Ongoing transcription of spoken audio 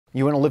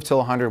You want to live till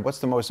 100, what's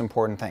the most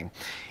important thing?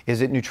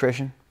 Is it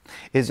nutrition?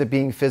 Is it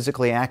being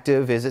physically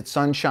active? Is it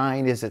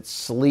sunshine? Is it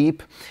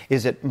sleep?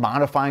 Is it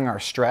modifying our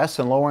stress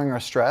and lowering our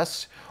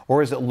stress?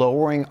 Or is it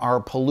lowering our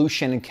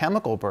pollution and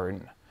chemical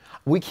burden?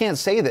 We can't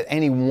say that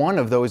any one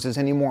of those is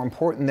any more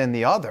important than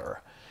the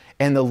other.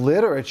 And the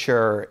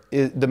literature,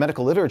 the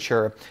medical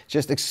literature,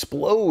 just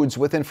explodes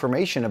with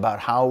information about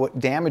how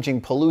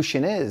damaging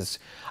pollution is.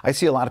 I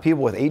see a lot of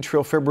people with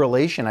atrial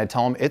fibrillation. I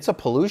tell them it's a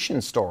pollution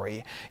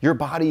story. Your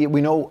body,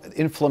 we know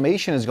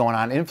inflammation is going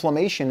on.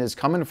 Inflammation is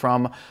coming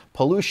from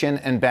pollution,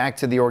 and back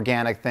to the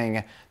organic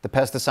thing. The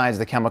pesticides,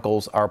 the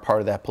chemicals are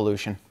part of that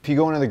pollution. If you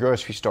go into the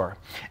grocery store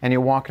and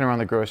you're walking around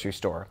the grocery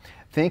store,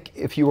 think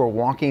if you were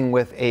walking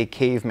with a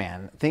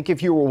caveman. Think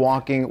if you were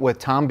walking with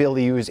Tom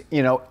Bilyeu's,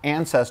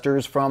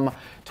 ancestors from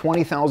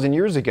 20,000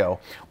 years ago.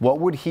 What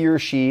would he or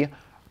she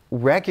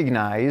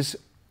recognize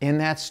in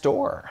that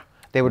store?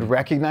 They would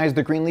recognize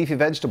the green leafy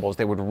vegetables.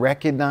 They would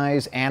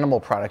recognize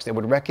animal products. They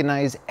would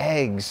recognize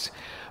eggs.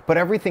 But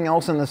everything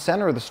else in the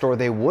center of the store,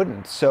 they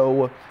wouldn't.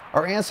 So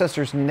our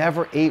ancestors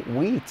never ate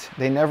wheat.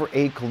 They never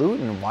ate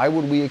gluten. Why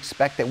would we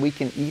expect that we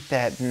can eat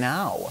that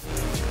now?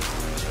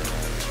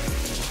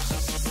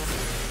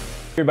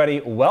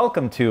 Everybody,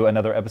 welcome to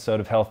another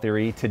episode of Health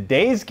Theory.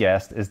 Today's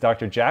guest is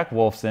Dr. Jack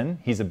Wolfson.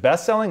 He's a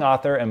best-selling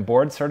author and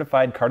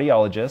board-certified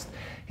cardiologist.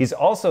 He's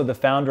also the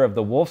founder of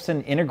the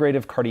Wolfson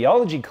Integrative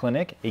Cardiology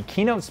Clinic, a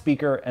keynote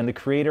speaker, and the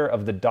creator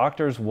of the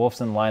Doctors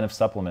Wolfson line of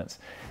supplements.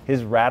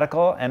 His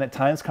radical and at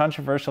times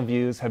controversial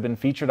views have been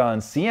featured on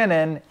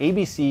CNN,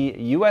 ABC,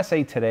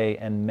 USA Today,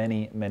 and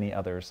many, many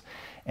others.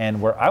 And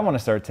where I want to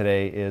start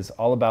today is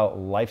all about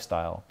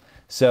lifestyle.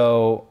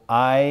 So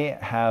I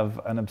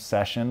have an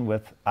obsession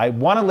with, I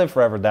want to live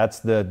forever. That's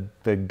the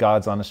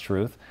God's honest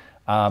truth.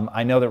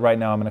 I know that right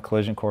now I'm in a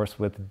collision course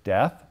with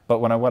death,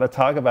 but what I want to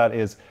talk about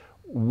is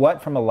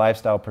what, from a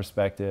lifestyle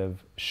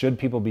perspective, should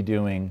people be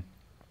doing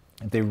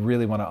if they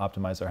really want to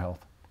optimize their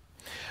health?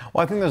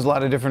 Well, I think there's a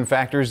lot of different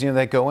factors,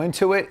 that go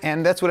into it,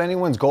 and that's what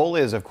anyone's goal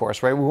is, of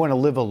course, right? We want to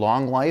live a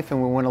long life,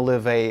 and we want to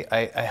live a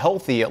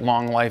healthy,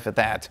 long life at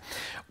that.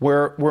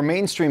 Where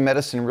mainstream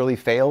medicine really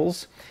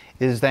fails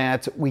is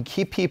that we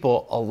keep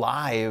people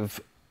alive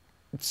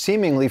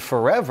seemingly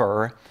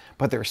forever,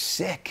 but they're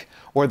sick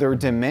or they're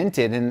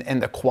demented,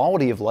 and the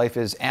quality of life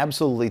is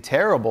absolutely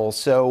terrible.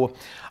 So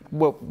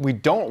what we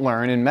don't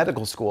learn in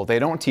medical school, they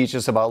don't teach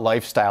us about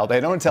lifestyle, they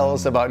don't tell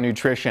us about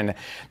nutrition,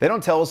 they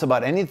don't tell us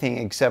about anything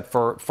except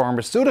for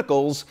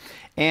pharmaceuticals,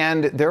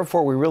 and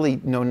therefore we really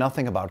know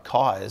nothing about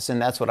cause.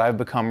 And that's what I've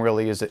become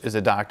really is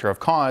a doctor of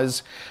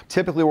cause.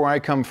 Typically where I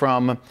come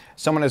from,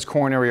 someone has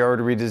coronary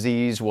artery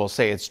disease, we'll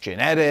say it's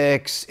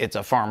genetics, it's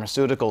a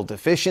pharmaceutical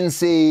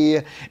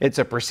deficiency, it's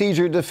a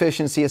procedure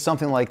deficiency, it's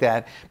something like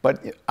that.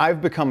 But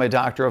I've become a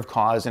doctor of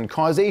cause and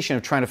causation,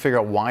 of trying to figure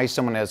out why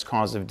someone has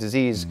cause of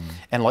disease,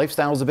 and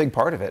lifestyle is a big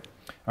part of it.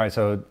 All right,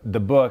 so the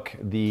book,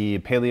 The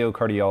Paleo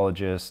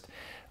Cardiologist,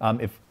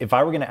 if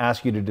I were going to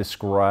ask you to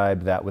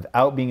describe that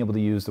without being able to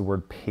use the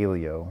word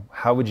paleo,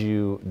 how would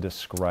you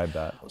describe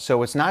that?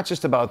 So it's not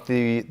just about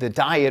the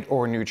diet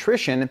or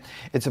nutrition,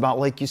 it's about,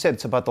 like you said,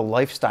 it's about the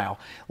lifestyle.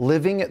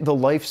 Living the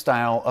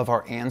lifestyle of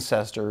our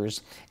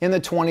ancestors in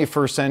the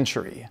 21st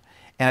century.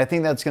 And I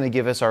think that's going to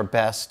give us our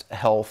best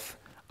health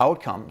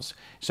outcomes.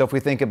 So if we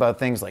think about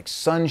things like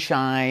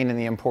sunshine and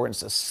the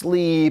importance of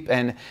sleep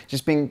and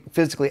just being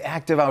physically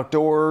active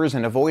outdoors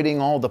and avoiding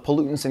all the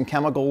pollutants and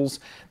chemicals,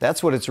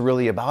 that's what it's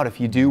really about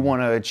if you do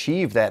want to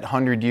achieve that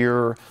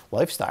 100-year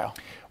lifestyle.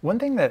 One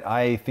thing that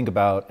I think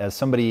about as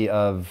somebody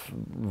of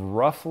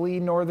roughly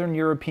Northern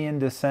European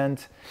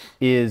descent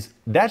is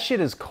that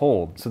shit is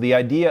cold. So the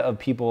idea of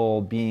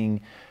people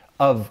being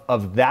of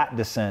that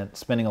descent,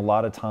 spending a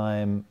lot of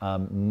time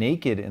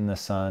naked in the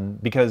sun,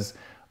 because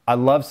I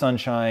love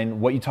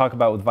sunshine. What you talk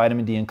about with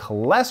vitamin D and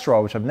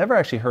cholesterol, which I've never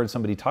actually heard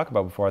somebody talk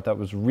about before, I thought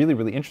was really,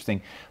 really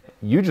interesting.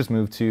 You just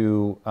moved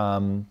to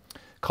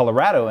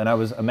Colorado, and I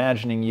was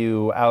imagining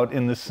you out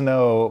in the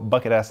snow,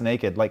 bucket-ass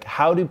naked. Like,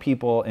 how do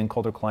people in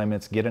colder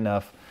climates get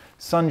enough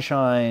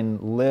sunshine,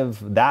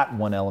 live that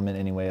one element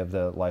anyway of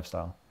the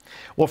lifestyle?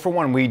 Well, for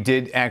one, we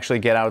did actually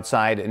get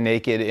outside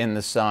naked in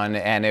the sun,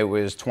 and it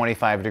was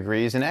 25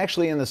 degrees. And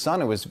actually, in the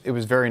sun, it was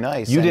very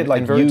nice. You did,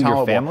 like, very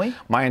your family?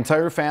 My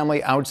entire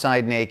family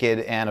outside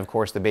naked, and of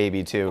course the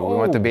baby too. Oh. We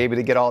want the baby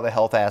to get all the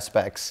health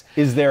aspects.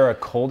 Is there a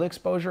cold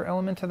exposure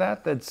element to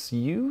that that's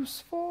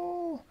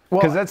useful?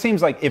 Because that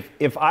seems like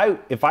if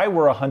I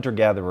were a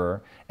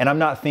hunter-gatherer, and I'm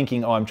not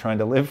thinking, oh, I'm trying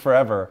to live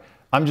forever,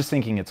 I'm just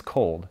thinking it's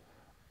cold.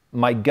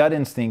 My gut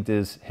instinct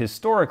is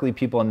historically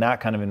people in that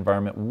kind of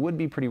environment would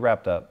be pretty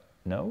wrapped up.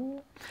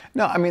 No?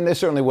 No, I mean, they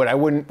certainly would. I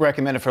wouldn't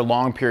recommend it for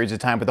long periods of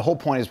time, but the whole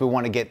point is we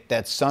want to get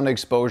that sun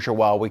exposure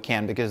while we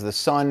can, because the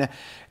sun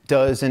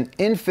does an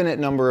infinite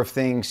number of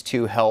things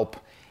to help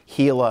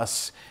heal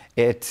us.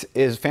 It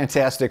is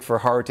fantastic for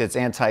heart, it's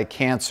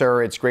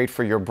anti-cancer, it's great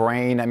for your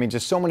brain. I mean,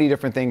 just so many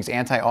different things,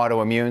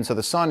 anti-autoimmune. So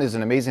the sun is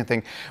an amazing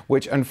thing,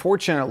 which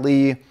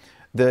unfortunately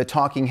the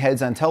talking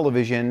heads on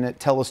television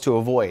tell us to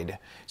avoid.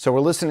 So we're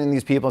listening to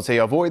these people and say,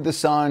 avoid the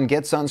sun,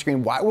 get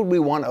sunscreen. Why would we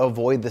want to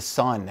avoid the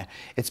sun?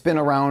 It's been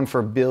around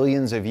for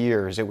billions of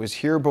years. It was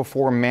here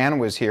before man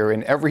was here.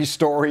 In every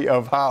story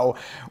of how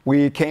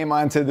we came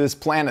onto this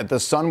planet, the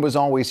sun was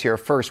always here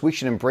first. We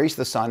should embrace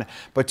the sun.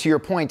 But to your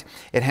point,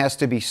 it has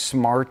to be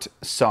smart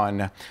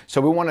sun.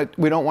 So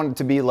we don't want it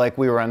to be like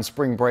we were on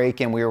spring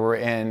break and we were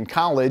in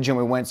college and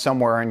we went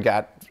somewhere and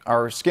got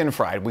our skin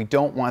fried. We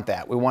don't want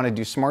that. We want to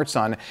do smart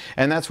sun,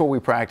 and that's what we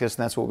practice,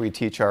 and that's what we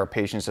teach our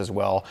patients as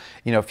well.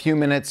 You know, a few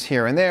minutes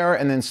here and there,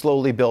 and then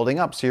slowly building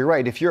up. So you're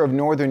right, if you're of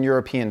Northern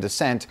European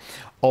descent,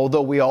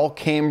 although we all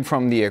came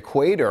from the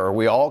equator,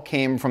 we all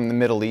came from the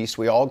Middle East,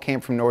 we all came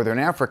from Northern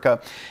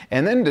Africa,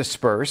 and then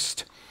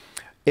dispersed,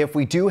 if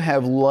we do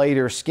have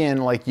lighter skin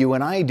like you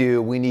and I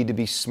do, we need to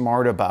be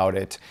smart about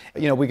it.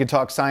 You know, we could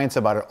talk science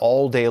about it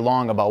all day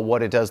long about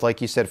what it does,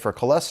 like you said, for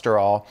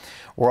cholesterol.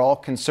 We're all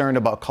concerned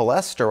about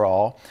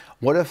cholesterol.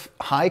 What if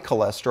high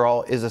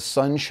cholesterol is a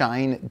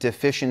sunshine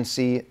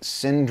deficiency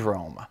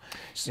syndrome?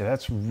 Yeah,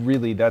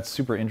 that's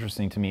super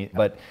interesting to me.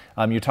 But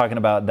you're talking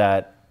about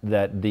that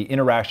the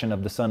interaction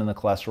of the sun and the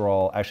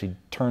cholesterol actually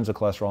turns the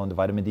cholesterol into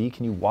vitamin D.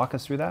 Can you walk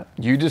us through that?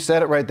 You just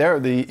said it right there.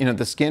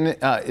 The skin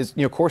is,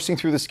 coursing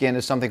through the skin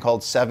is something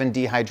called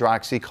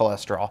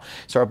 7-dehydroxycholesterol.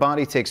 So our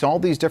body takes all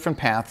these different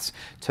paths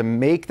to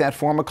make that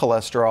form of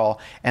cholesterol,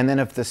 and then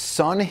if the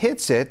sun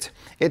hits it,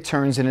 it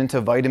turns it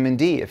into vitamin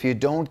D. If you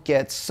don't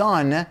get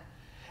sun,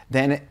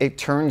 then it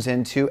turns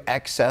into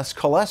excess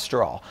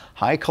cholesterol.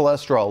 High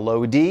cholesterol,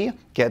 low D,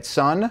 get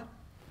sun,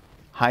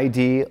 high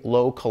D,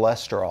 low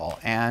cholesterol.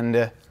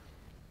 And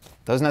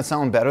doesn't that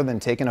sound better than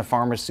taking a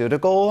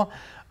pharmaceutical,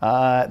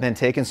 than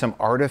taking some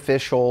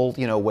artificial,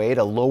 way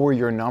to lower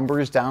your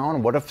numbers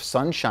down? What if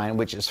sunshine,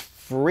 which is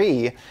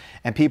free,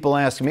 and people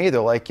ask me, they're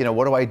like,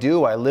 what do I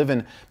do? I live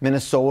in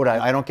Minnesota,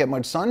 I don't get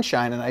much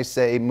sunshine, and I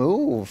say,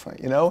 move,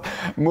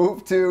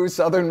 move to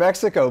southern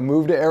Mexico,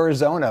 move to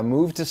Arizona,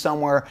 move to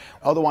somewhere.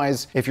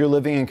 Otherwise, if you're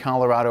living in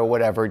Colorado or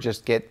whatever,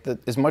 just get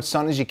as much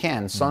sun as you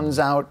can. Sun's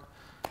out,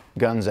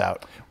 guns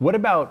out. What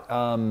about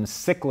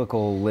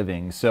cyclical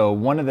living? So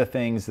one of the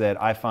things that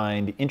I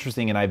find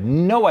interesting, and I have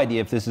no idea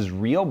if this is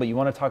real, but you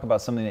want to talk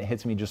about something that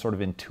hits me just sort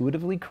of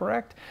intuitively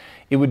correct,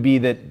 it would be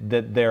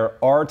that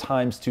there are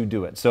times to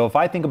do it. So if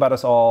I think about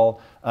us all,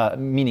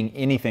 meaning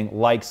anything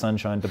like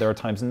sunshine, but there are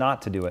times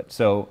not to do it.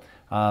 So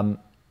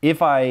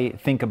if I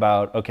think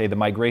about, okay, the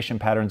migration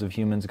patterns of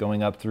humans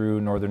going up through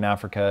Northern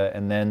Africa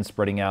and then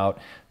spreading out,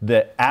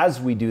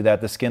 as we do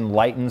that, the skin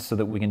lightens so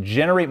that we can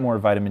generate more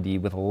vitamin D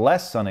with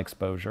less sun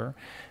exposure.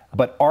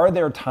 But are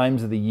there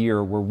times of the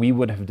year where we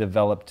would have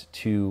developed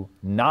to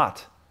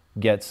not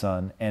get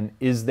sun? And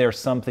is there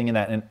something in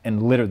that?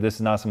 And literally, this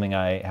is not something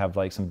I have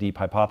like some deep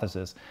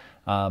hypothesis,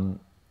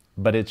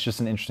 but it's just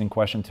an interesting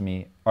question to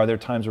me. Are there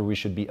times where we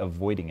should be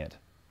avoiding it?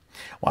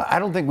 Well, I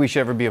don't think we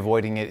should ever be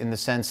avoiding it in the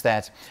sense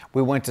that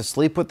we went to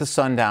sleep with the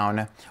sun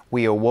down,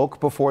 we awoke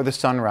before the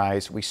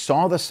sunrise, we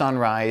saw the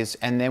sunrise,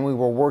 and then we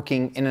were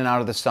working in and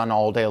out of the sun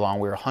all day long.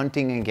 We were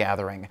hunting and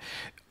gathering.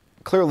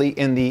 Clearly,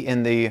 in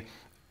the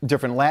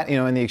different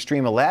in the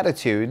extreme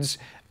latitudes,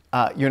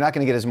 you're not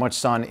going to get as much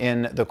sun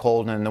in the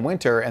cold and in the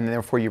winter, and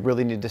therefore you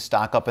really need to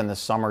stock up in the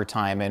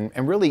summertime.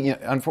 And really,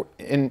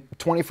 in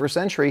 21st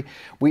century,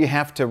 we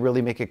have to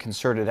really make a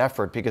concerted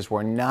effort because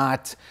we're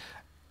not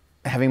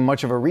having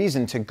much of a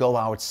reason to go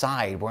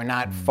outside. We're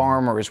not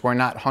farmers, we're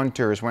not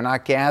hunters, we're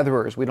not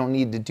gatherers. We don't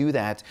need to do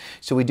that.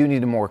 So we do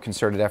need a more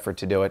concerted effort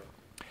to do it.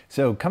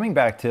 So coming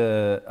back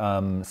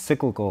to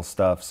cyclical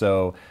stuff,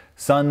 so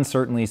sun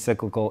certainly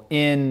cyclical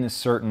in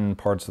certain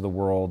parts of the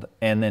world,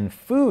 and then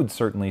food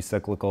certainly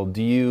cyclical.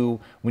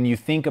 When you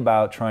think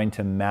about trying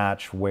to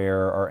match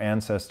where our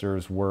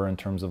ancestors were in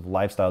terms of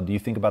lifestyle, do you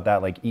think about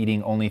that like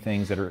eating only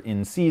things that are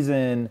in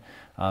season?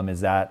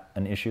 Is that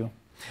an issue?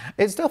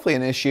 It's definitely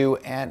an issue,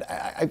 and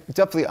I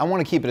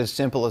want to keep it as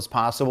simple as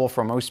possible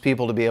for most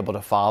people to be able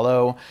to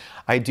follow.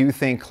 I do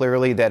think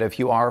clearly that if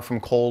you are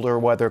from colder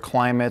weather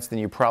climates, then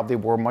you probably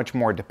were much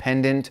more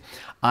dependent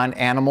on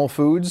animal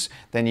foods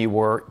than you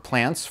were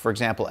plants. For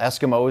example,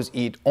 Eskimos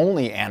eat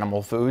only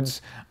animal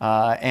foods,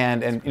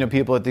 and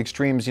people at the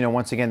extremes,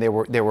 once again, they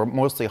were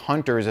mostly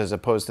hunters as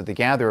opposed to the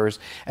gatherers.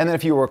 And then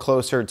if you were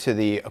closer to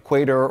the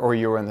equator, or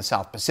you were in the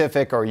South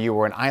Pacific, or you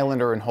were an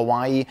islander in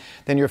Hawaii,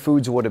 then your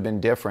foods would have been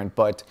different.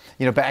 But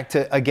back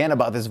to again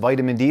about this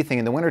vitamin D thing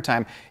in the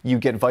wintertime, you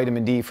get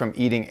vitamin D from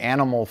eating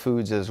animal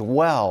foods as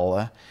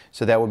well.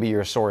 So that would be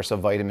your source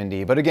of vitamin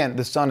D. But again,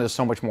 the sun is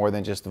so much more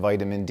than just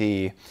vitamin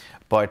D.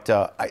 But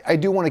I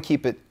do want to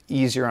keep it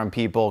easier on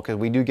people because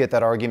we do get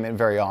that argument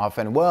very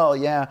often. Well,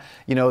 yeah,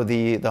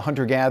 the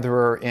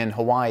hunter-gatherer in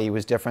Hawaii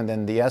was different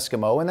than the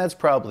Eskimo, and that's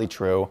probably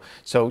true.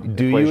 So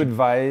do you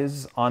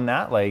advise on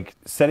that? Like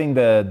setting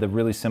the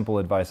really simple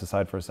advice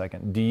aside for a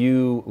second, do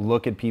you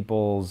look at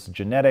people's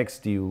genetics?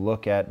 Do you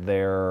look at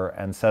their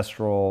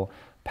ancestral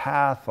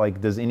path? Like,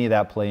 does any of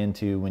that play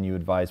into when you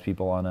advise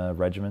people on a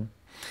regimen?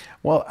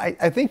 Well,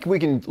 I think we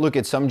can look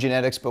at some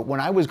genetics, but when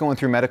I was going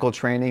through medical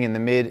training in the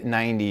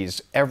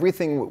mid-90s,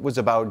 everything was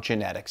about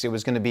genetics. It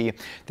was going to be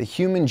the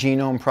Human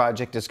Genome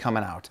Project is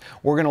coming out.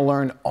 We're going to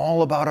learn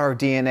all about our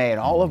DNA and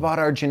all about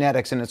our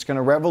genetics, and it's going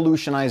to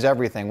revolutionize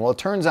everything. Well, it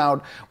turns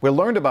out we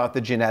learned about the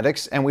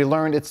genetics, and we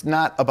learned it's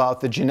not about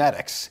the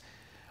genetics.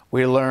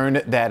 We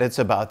learned that it's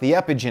about the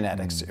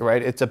epigenetics,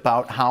 right? It's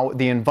about how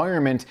the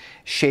environment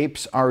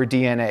shapes our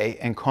DNA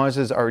and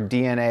causes our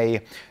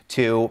DNA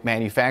to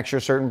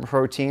manufacture certain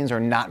proteins or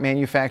not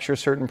manufacture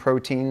certain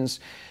proteins.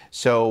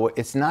 So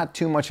it's not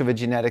too much of a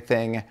genetic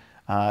thing,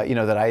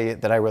 that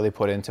I really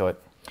put into it.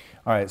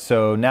 All right,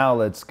 so now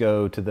let's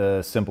go to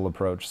the simple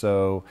approach.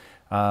 So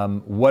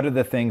what are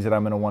the things that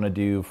I'm going to want to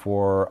do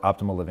for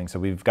optimal living? So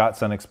we've got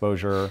sun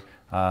exposure.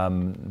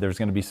 There's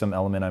going to be some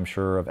element, I'm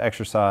sure, of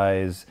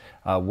exercise.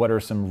 What are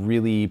some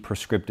really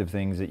prescriptive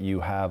things that you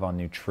have on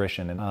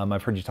nutrition? And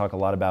I've heard you talk a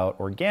lot about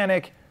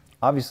organic,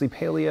 obviously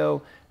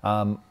paleo.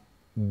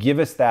 Give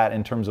us that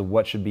in terms of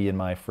what should be in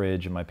my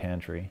fridge and my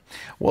pantry.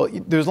 Well,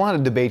 there's a lot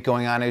of debate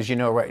going on, as you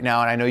know, right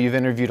now, and I know you've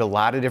interviewed a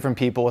lot of different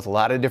people with a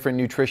lot of different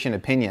nutrition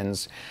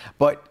opinions,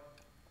 but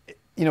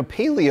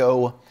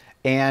paleo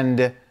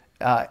and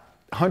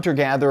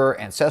hunter-gatherer,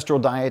 ancestral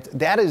diet,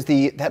 that is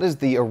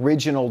the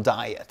original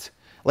diet.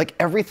 Like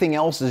everything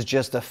else is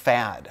just a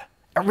fad.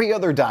 Every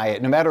other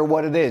diet, no matter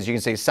what it is, you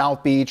can say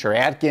South Beach or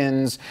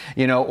Atkins,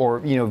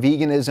 or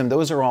veganism,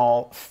 those are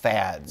all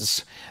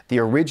fads. The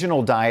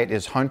original diet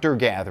is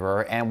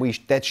hunter-gatherer, and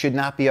that should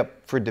not be up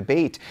for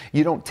debate.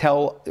 You don't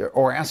tell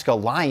or ask a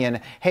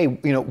lion, hey,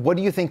 what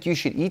do you think you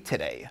should eat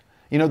today?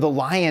 The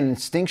lion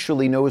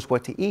instinctually knows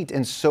what to eat,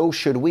 and so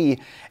should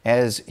we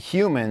as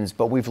humans,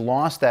 but we've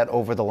lost that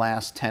over the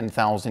last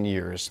 10,000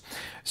 years.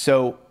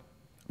 So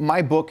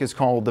my book is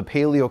called The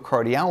Paleo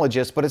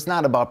Cardiologist, but it's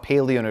not about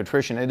paleo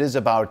nutrition. It is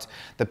about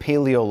the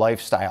paleo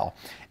lifestyle.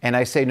 And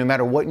I say no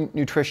matter what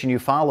nutrition you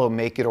follow,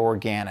 make it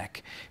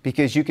organic,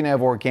 because you can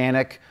have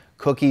organic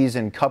cookies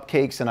and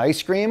cupcakes and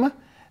ice cream.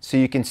 So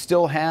you can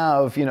still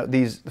have,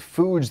 these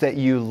foods that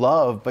you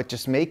love, but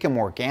just make them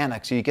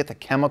organic so you get the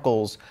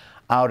chemicals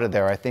out of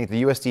there. I think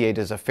the USDA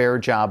does a fair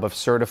job of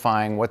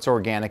certifying what's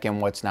organic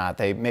and what's not.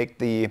 They make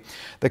the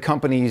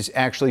companies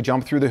actually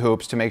jump through the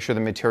hoops to make sure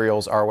the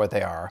materials are what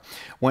they are.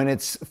 When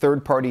it's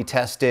third-party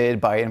tested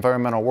by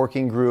Environmental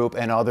Working Group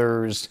and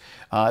others,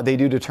 they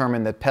do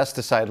determine that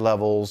pesticide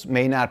levels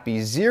may not be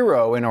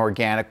zero in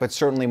organic, but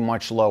certainly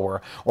much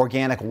lower.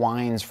 Organic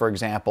wines, for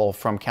example,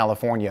 from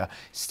California,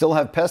 still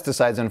have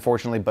pesticides,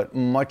 unfortunately, but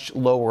much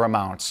lower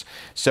amounts.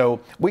 So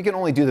we can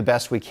only do the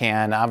best we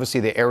can. Obviously,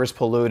 the air is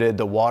polluted,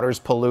 the water's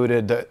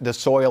polluted, the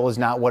soil is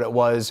not what it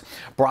was.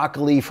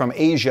 Broccoli from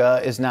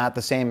Asia is not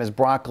the same as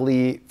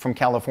broccoli from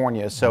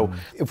California. So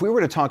if we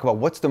were to talk about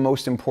what's the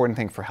most important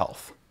thing for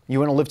health, you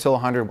want to live till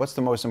 100, what's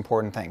the most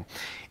important thing?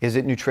 Is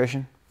it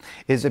nutrition?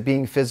 Is it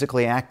being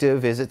physically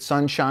active? Is it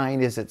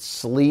sunshine? Is it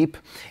sleep?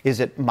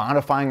 Is it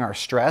modifying our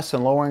stress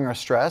and lowering our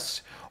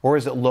stress? Or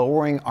is it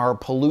lowering our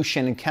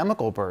pollution and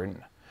chemical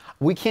burden?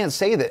 We can't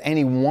say that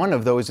any one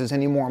of those is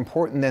any more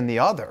important than the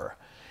other.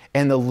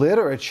 And the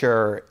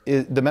literature,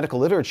 the medical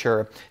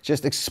literature,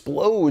 just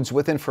explodes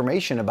with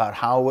information about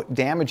how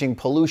damaging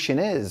pollution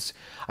is.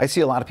 I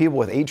see a lot of people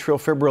with atrial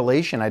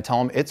fibrillation. I tell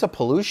them it's a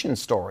pollution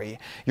story.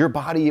 Your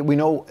body, we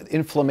know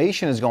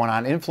inflammation is going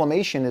on.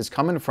 Inflammation is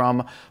coming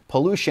from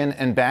pollution,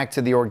 and back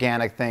to the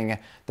organic thing.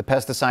 The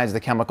pesticides, the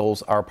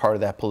chemicals are part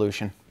of that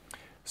pollution.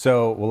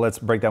 So, well, let's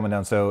break that one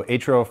down. So,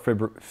 atrial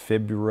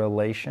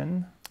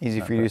fibrillation. Easy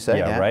for you to say.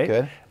 Yeah, right?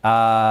 Good.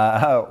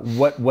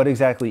 What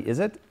exactly is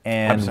it,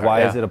 and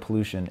why is it a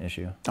pollution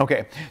issue?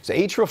 Okay, so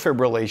atrial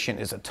fibrillation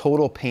is a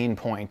total pain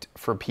point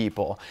for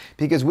people,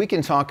 because we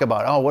can talk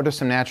about, what are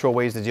some natural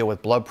ways to deal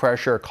with blood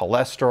pressure,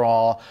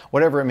 cholesterol,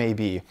 whatever it may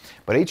be.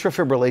 But atrial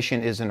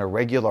fibrillation is an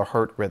irregular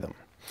heart rhythm.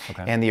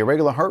 Okay. And the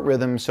irregular heart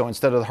rhythm, so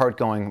instead of the heart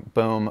going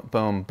boom,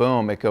 boom,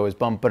 boom, it goes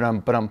bum,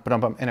 ba-dum, ba-dum, ba-dum,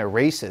 bum, and it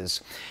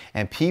races.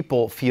 And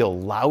people feel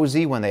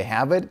lousy when they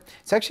have it.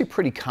 It's actually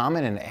pretty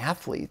common in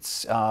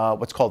athletes,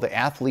 what's called the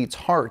athlete's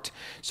heart.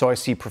 So I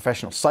see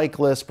professional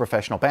cyclists,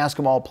 professional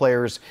basketball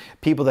players,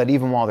 people that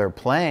even while they're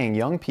playing,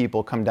 young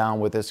people come down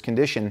with this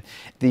condition.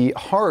 The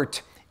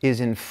heart is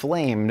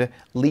inflamed,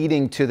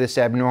 leading to this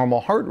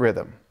abnormal heart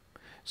rhythm.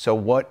 So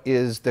what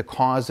is the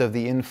cause of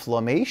the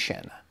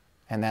inflammation?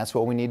 And that's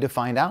what we need to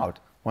find out.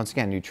 Once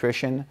again,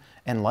 nutrition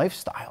and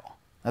lifestyle.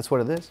 That's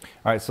what it is.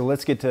 All right, so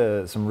let's get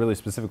to some really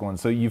specific ones.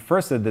 So you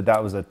first said that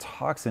that was a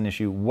toxin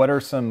issue. What are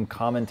some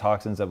common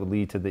toxins that would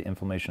lead to the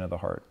inflammation of the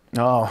heart?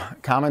 Oh,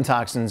 common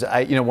toxins.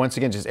 Once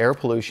again, just air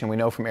pollution. We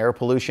know from air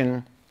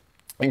pollution,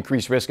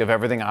 increased risk of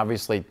everything,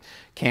 obviously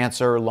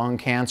cancer, lung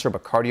cancer,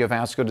 but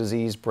cardiovascular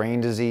disease,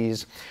 brain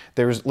disease.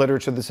 There's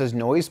literature that says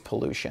noise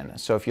pollution.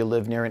 So if you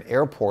live near an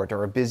airport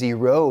or a busy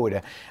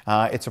road,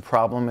 it's a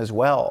problem as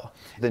well.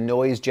 The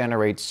noise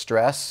generates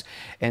stress,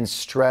 and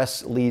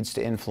stress leads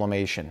to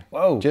inflammation.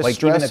 Whoa, just like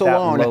stress even at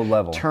alone that low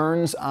level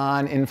turns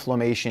on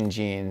inflammation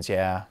genes.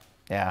 Yeah.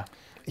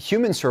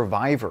 human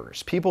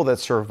survivors, people that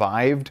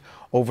survived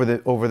over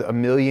a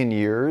million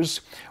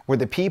years, were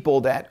the people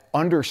that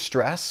under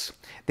stress,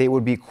 they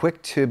would be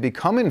quick to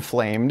become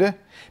inflamed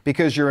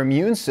because your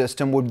immune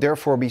system would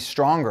therefore be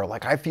stronger.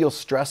 Like, I feel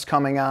stress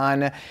coming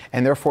on,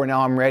 and therefore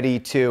now I'm ready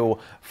to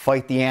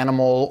fight the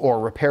animal or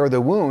repair the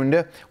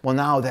wound. Well,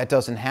 now that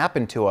doesn't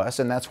happen to us,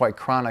 and that's why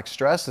chronic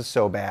stress is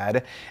so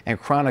bad. And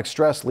chronic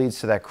stress leads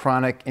to that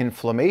chronic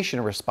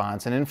inflammation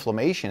response, and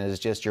inflammation is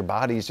just your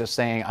body's just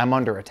saying, I'm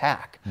under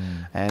attack,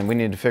 and we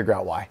need to figure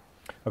out why.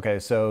 Okay,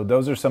 so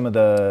those are some of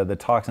the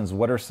toxins.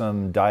 What are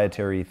some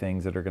dietary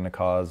things that are going to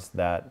cause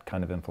that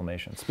kind of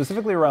inflammation?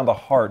 Specifically around the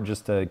heart,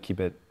 just to keep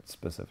it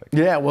specific.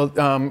 Yeah, well,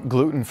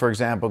 gluten, for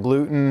example,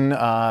 gluten,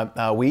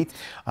 wheat.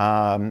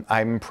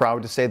 I'm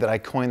proud to say that I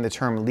coined the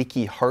term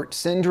leaky heart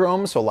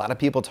syndrome. So a lot of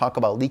people talk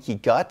about leaky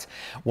gut.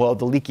 Well,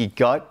 the leaky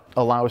gut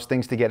allows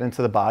things to get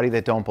into the body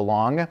that don't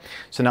belong.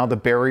 So now the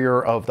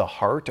barrier of the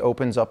heart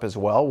opens up as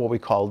well, what we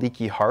call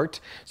leaky heart.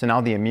 So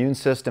now the immune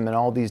system and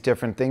all these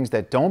different things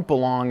that don't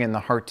belong in the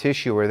heart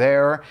tissue are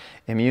there.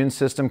 Immune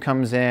system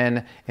comes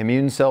in,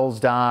 immune cells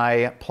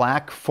die,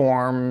 plaque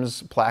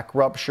forms, plaque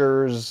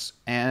ruptures,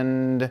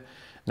 and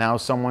now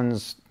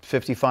someone's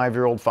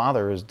 55-year-old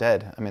father is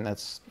dead. I mean,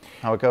 that's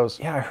how it goes.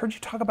 Yeah, I heard you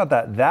talk about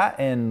that. That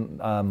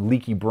and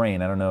leaky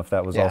brain. I don't know if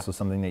that was also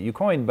something that you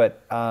coined,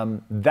 but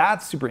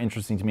that's super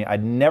interesting to me.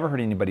 I'd never heard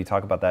anybody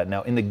talk about that.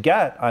 Now, in the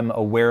gut, I'm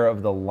aware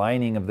of the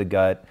lining of the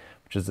gut,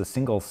 which is a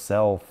single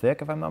cell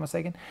thick, if I'm not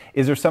mistaken.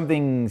 Is there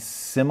something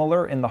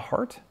similar in the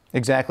heart?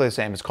 Exactly the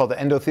same. It's called the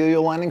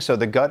endothelial lining. So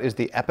the gut is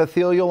the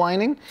epithelial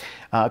lining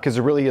because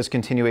it really is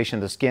continuation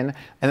of the skin.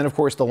 And then, of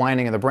course, the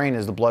lining of the brain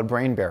is the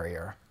blood-brain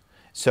barrier.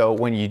 So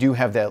when you do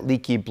have that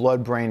leaky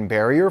blood-brain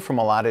barrier from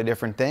a lot of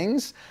different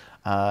things,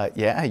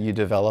 yeah, you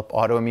develop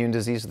autoimmune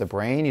disease of the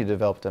brain, you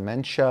develop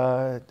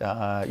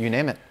dementia, you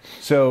name it.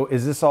 So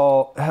is this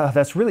all,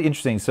 that's really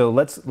interesting. So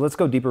let's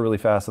go deeper really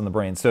fast on the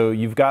brain. So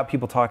you've got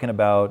people talking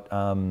about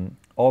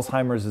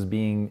Alzheimer's as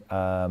being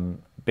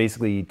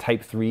basically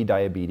type 3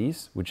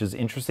 diabetes, which is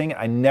interesting.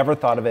 I never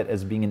thought of it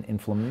as being an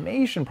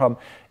inflammation problem.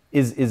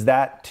 Is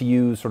that to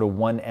you sort of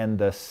one and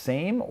the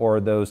same, or are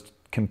those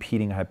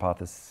competing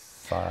hypotheses?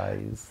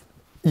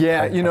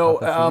 Yeah, you know,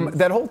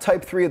 that whole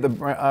type 3 of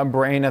the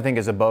brain, I think,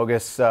 is a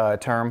bogus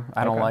term.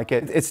 I don't like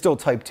it. It's still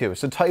type 2.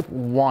 So type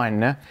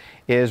 1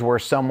 is where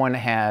someone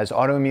has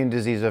autoimmune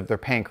disease of their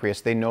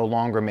pancreas. They no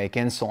longer make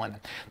insulin.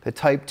 The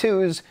type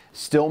 2s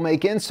still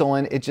make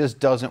insulin. It just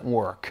doesn't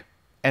work.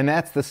 And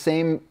that's the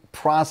same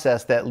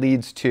process that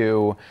leads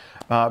to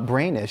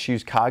brain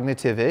issues,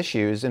 cognitive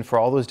issues, and for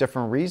all those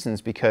different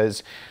reasons,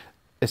 because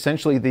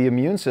essentially the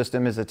immune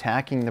system is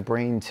attacking the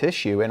brain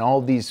tissue, and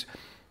all these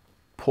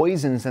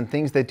poisons and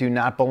things that do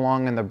not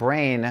belong in the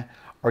brain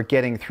are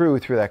getting through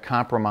that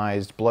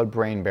compromised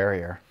blood-brain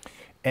barrier.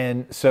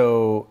 And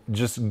so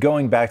just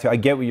going back to, I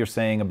get what you're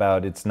saying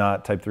about it's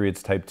not type 3,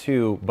 it's type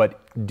 2, but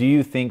do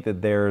you think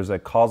that there's a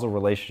causal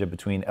relationship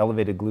between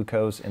elevated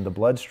glucose in the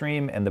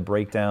bloodstream and the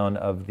breakdown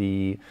of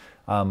the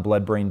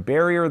blood-brain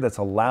barrier that's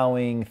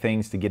allowing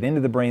things to get into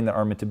the brain that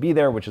aren't meant to be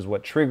there, which is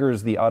what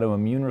triggers the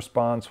autoimmune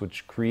response,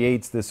 which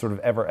creates this sort of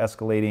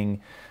ever-escalating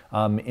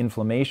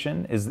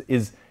inflammation?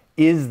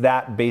 Is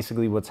that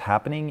basically what's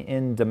happening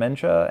in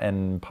dementia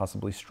and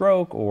possibly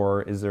stroke,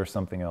 or is there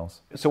something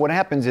else? So what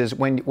happens is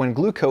when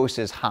glucose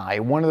is high,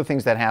 one of the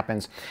things that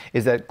happens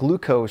is that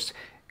glucose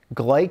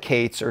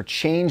glycates or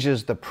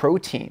changes the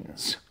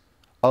proteins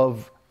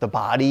of the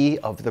body,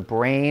 of the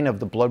brain, of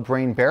the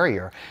blood-brain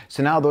barrier.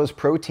 So now those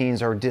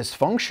proteins are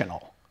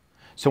dysfunctional.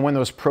 So when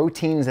those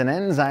proteins and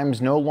enzymes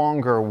no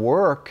longer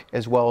work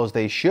as well as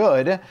they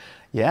should,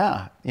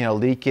 yeah, you know,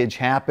 leakage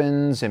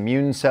happens,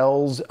 immune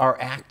cells are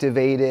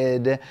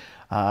activated,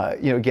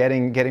 you know,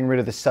 getting rid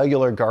of the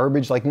cellular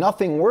garbage. Like,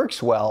 nothing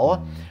works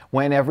well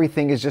when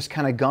everything is just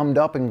kind of gummed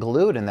up and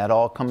glued, and that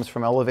all comes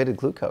from elevated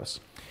glucose.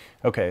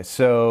 Okay,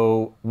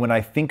 so when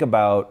I think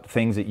about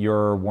things that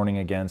you're warning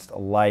against,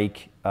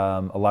 like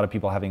a lot of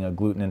people having a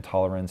gluten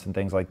intolerance and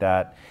things like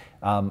that,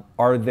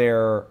 are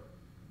there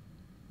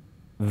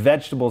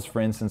vegetables,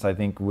 for instance, I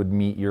think would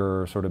meet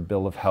your sort of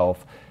bill of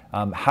health?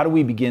 How do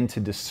we begin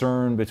to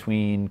discern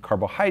between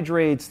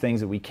carbohydrates, things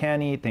that we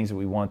can eat, things that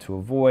we want to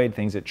avoid,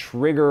 things that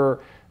trigger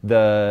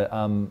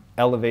the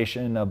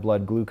elevation of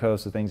blood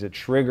glucose, the things that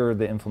trigger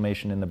the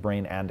inflammation in the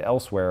brain and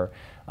elsewhere,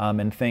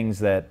 and things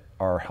that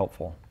are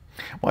helpful?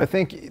 Well, I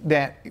think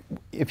that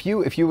if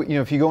you go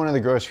into the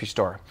grocery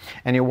store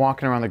and you're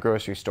walking around the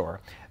grocery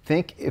store,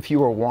 think if you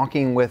were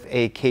walking with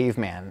a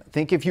caveman.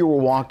 Think if you were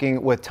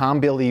walking with Tom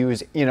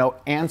Bilyeu's,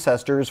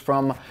 ancestors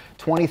from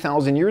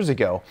 20,000 years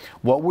ago.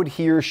 What would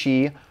he or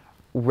she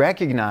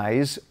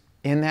recognize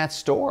in that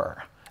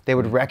store? They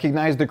would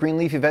recognize the green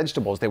leafy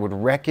vegetables. They would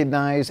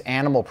recognize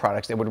animal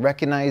products. They would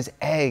recognize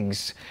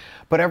eggs.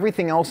 But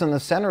everything else in the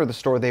center of the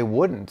store, they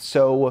wouldn't.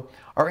 So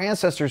our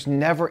ancestors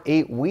never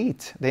ate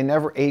wheat. They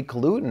never ate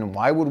gluten.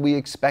 Why would we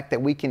expect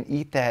that we can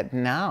eat that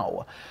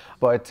now?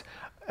 But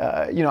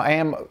I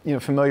am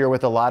familiar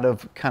with a lot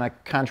of kind of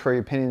contrary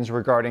opinions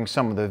regarding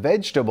some of the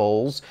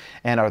vegetables,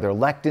 and are there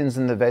lectins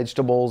in the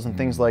vegetables and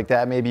things like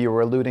that. Maybe you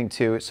were alluding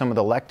to some of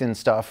the lectin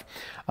stuff.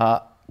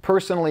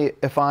 Personally,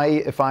 if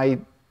I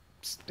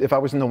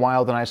was in the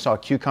wild and I saw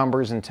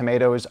cucumbers and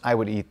tomatoes, I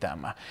would eat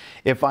them.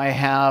 If I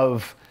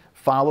have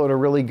followed a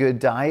really good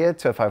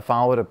diet, if I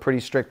followed a pretty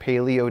strict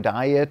paleo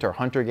diet or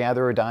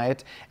hunter-gatherer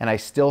diet, and I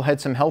still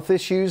had some health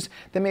issues,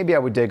 then maybe I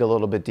would dig a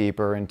little bit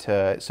deeper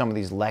into some of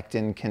these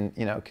lectin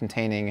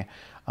containing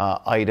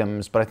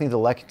items. But I think the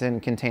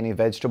lectin containing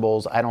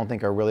vegetables, I don't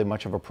think are really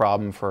much of a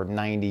problem for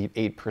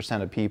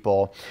 98% of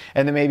people.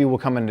 And then maybe we'll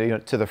come into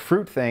to the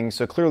fruit thing.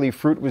 So clearly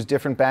fruit was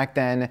different back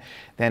then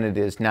than it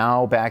is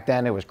now. Back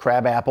then it was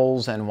crab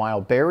apples and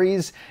wild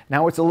berries.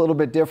 Now it's a little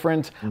bit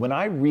different. When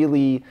I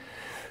really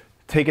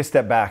take a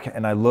step back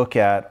and I look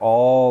at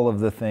all of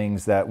the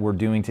things that we're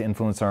doing to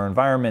influence our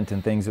environment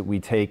and things that we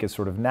take as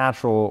sort of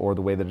natural or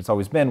the way that it's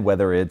always been,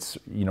 whether it's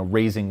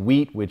raising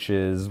wheat, which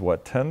is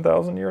what,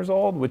 10,000 years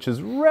old, which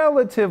is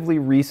relatively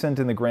recent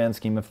in the grand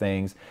scheme of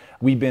things.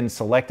 We've been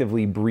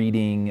selectively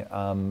breeding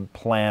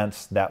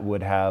plants that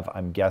would have,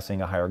 I'm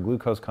guessing, a higher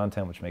glucose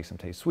content, which makes them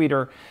taste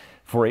sweeter,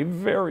 for a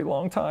very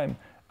long time.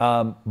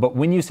 But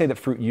when you say that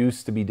fruit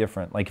used to be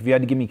different, like if you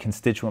had to give me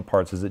constituent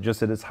parts, is it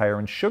just that it's higher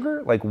in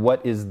sugar? Like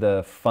what is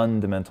the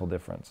fundamental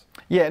difference?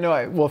 Yeah,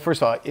 no, well,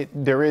 first of all,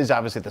 there is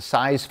obviously the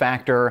size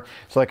factor.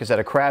 So like I said,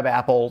 a crab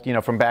apple,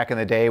 from back in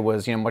the day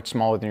was, much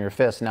smaller than your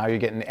fist. Now you're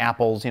getting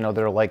apples, that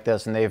are like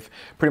this, and they've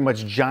pretty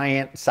much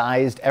giant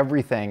sized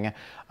everything.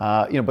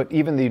 But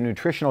even the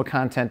nutritional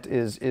content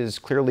is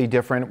clearly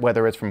different,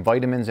 whether it's from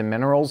vitamins and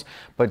minerals.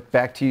 But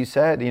back to you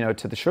said,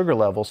 to the sugar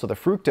level. So the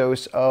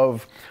fructose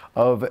of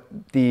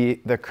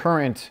the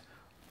current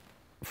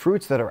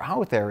fruits that are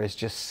out there is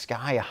just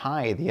sky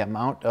high. The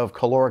amount of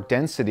caloric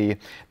density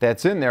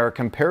that's in there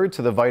compared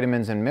to the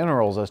vitamins and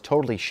minerals is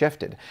totally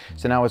shifted.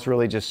 So now it's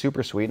really just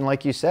super sweet. And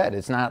like you said,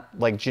 it's not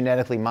like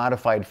genetically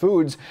modified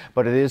foods,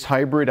 but it is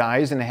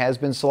hybridized and it has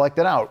been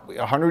selected out.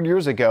 100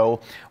 years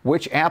ago,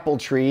 which apple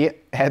tree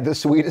had the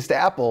sweetest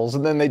apples?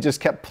 And then they just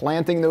kept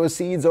planting those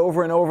seeds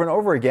over and over and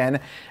over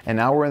again. And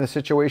now we're in the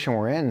situation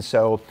we're in.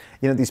 So,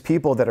 these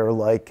people that are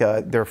like,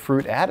 they're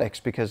fruit addicts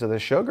because of the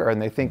sugar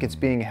and they think it's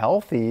being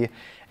healthy,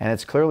 and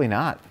it's clearly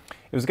not.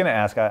 I was going to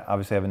ask, I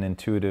obviously have an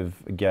intuitive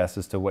guess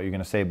as to what you're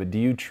going to say, but do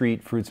you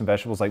treat fruits and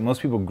vegetables, like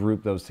most people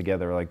group those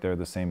together like they're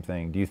the same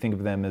thing? Do you think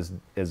of them as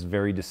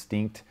very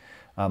distinct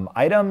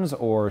items,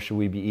 or should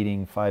we be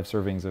eating 5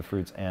 servings of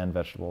fruits and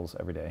vegetables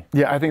every day?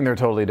 Yeah, I think they're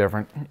totally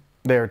different.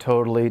 They're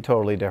totally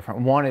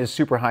different. One is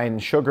super high in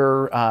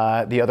sugar.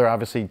 The other,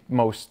 obviously,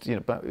 most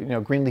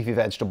green leafy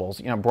vegetables.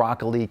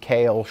 Broccoli,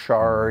 kale,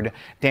 chard,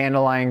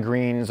 dandelion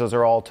greens. Those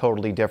are all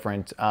totally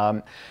different.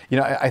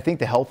 I think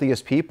the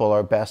healthiest people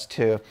are best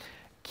to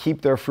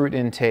keep their fruit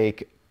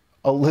intake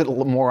a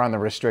little more on the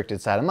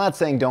restricted side. I'm not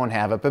saying don't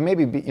have it, but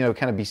maybe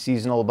kind of be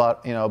seasonal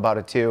about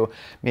it too.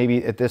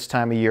 Maybe at this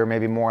time of year,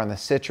 maybe more on the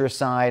citrus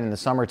side. In the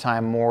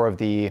summertime, more of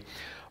the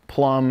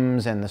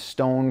plums and the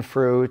stone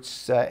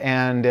fruits.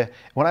 And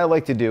what I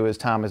like to do is,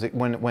 Tom, is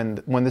when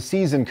the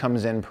season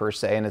comes in per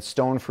se, and it's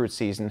stone fruit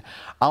season,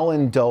 I'll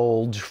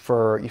indulge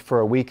for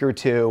a week or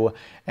two,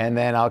 and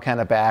then I'll kind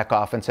of back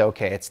off and say,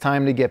 okay, it's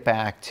time to get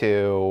back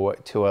to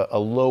a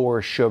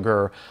lower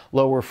sugar,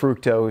 lower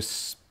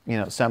fructose,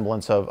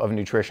 semblance of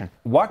nutrition.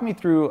 Walk me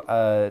through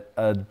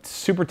a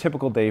super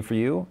typical day for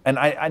you. And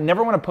I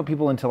never want to put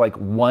people into like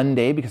one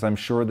day, because I'm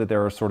sure that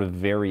there are sort of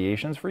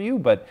variations for you,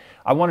 but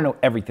I want to know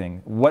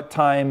everything. What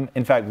time,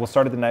 in fact, we'll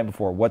start at the night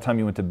before. What time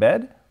you went to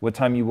bed? What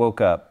time you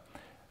woke up?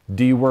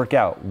 Do you work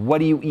out? What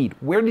do you eat?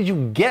 Where did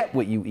you get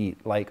what you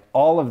eat? Like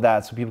all of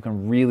that, so people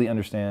can really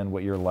understand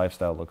what your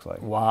lifestyle looks like.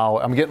 Wow,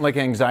 I'm getting like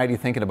anxiety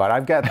thinking about it.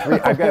 I've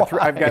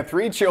got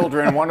 3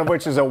 children, one of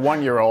which is a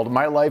 1-year-old.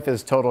 My life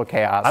is total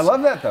chaos. I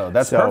love that though.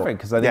 That's perfect,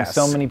 because I think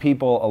so many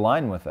people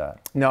align with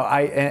that. No,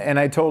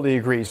 I totally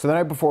agree. So the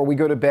night before we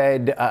go to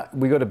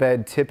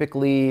bed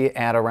typically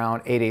at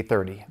around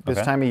 8:30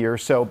 this time of year.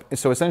 So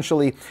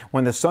essentially,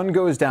 when the sun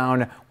goes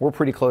down, we're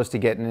pretty close to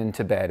getting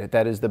into bed.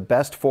 That is the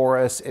best for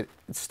us.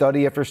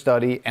 Study after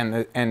study,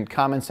 and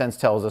common sense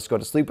tells us go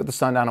to sleep with the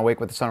sun down,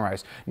 awake with the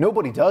sunrise.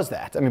 Nobody does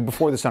that. I mean,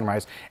 before the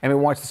sunrise, and we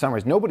watch the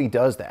sunrise. Nobody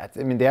does that.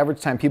 I mean, the average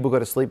time people go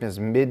to sleep is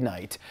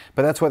midnight,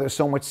 but that's why there's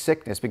so much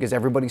sickness, because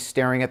everybody's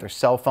staring at their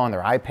cell phone,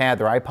 their iPad,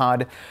 their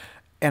iPod.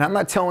 And I'm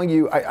not telling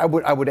you, I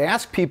would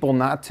ask people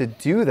not to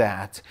do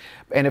that.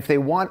 And if they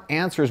want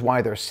answers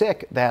why they're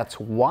sick, that's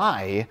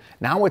why.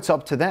 Now it's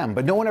up to them.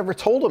 But no one ever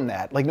told them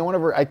that. Like no one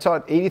ever, I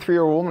taught an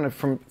 83-year-old woman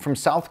from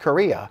South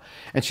Korea.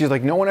 And she's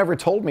like, no one ever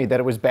told me that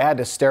it was bad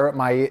to stare at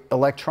my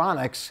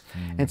electronics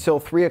until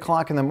 3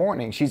 o'clock in the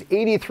morning. She's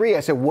 83. I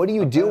said, what are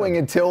you doing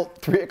until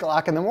 3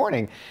 o'clock in the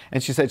morning?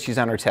 And she said she's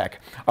on her tech.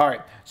 All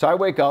right, so I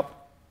wake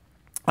up.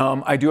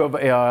 I do have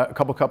a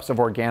couple cups of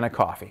organic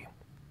coffee.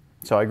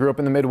 So I grew up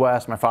in the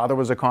Midwest. My father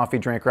was a coffee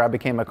drinker. I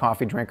became a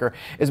coffee drinker.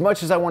 As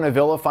much as I want to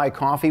vilify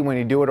coffee, when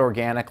you do it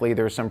organically,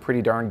 there's some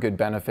pretty darn good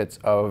benefits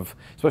of,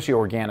 especially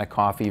organic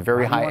coffee,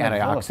 very high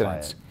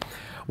antioxidants.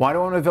 Why do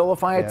I want to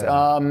vilify it?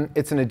 Yeah.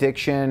 It's an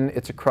addiction.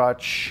 It's a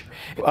crutch.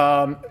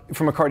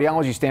 From a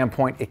cardiology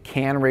standpoint, it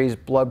can raise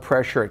blood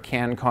pressure. It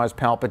can cause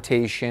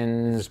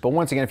palpitations. But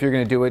once again, if you're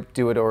going to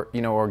do it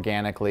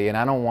organically. And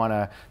I don't want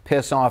to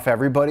piss off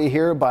everybody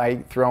here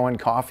by throwing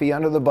coffee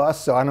under the bus,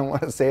 so I don't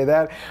want to say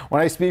that.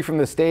 When I speak from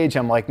the stage,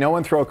 I'm like, no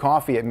one throw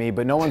coffee at me,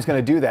 but no one's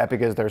going to do that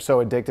because they're so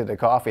addicted to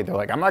coffee. They're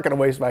like, I'm not going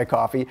to waste my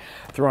coffee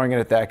throwing it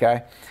at that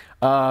guy.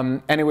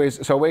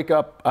 Anyways, so I wake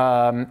up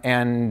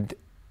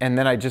and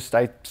then I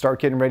start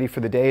getting ready for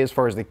the day. As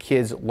far as the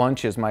kids'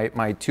 lunches,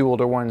 my two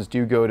older ones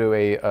do go to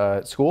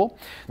a school,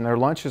 and their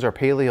lunches are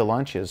paleo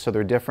lunches, so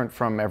they're different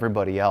from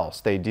everybody else.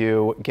 They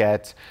do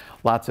get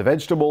lots of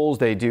vegetables.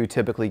 They do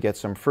typically get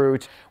some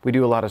fruit. We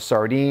do a lot of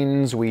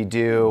sardines. We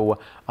do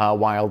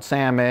wild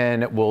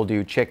salmon. We'll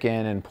do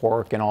chicken and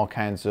pork and all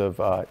kinds of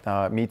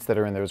meats that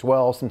are in there as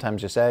well,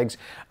 sometimes just eggs.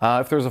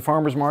 If there's a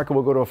farmer's market,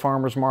 we'll go to a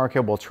farmer's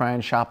market. We'll try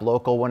and shop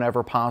local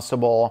whenever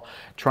possible,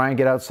 try and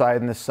get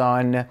outside in the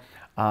sun.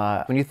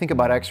 When you think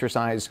about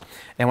exercise,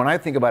 and when I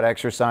think about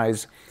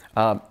exercise,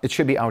 it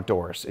should be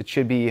outdoors. It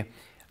should be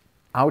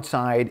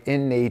outside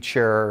in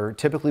nature,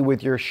 typically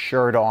with your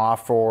shirt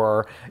off,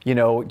 or,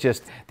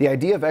 just the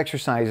idea of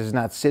exercise is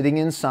not sitting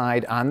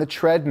inside on the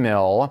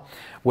treadmill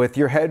with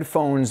your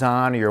headphones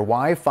on or your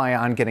Wi-Fi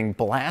on, getting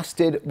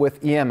blasted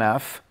with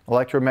EMF,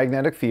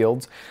 electromagnetic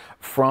fields,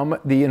 from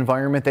the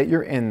environment that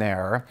you're in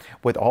there,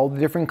 with all the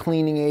different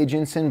cleaning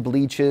agents and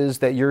bleaches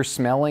that you're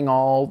smelling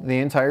all the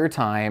entire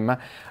time, in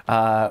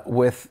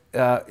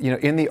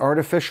the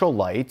artificial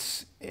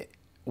lights,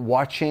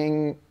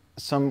 watching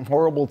some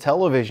horrible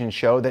television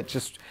show that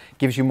just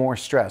gives you more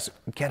stress.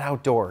 Get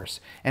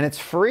outdoors, and it's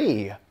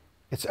free.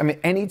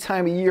 Any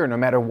time of year, no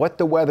matter what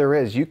the weather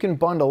is, you can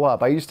bundle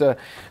up. I used to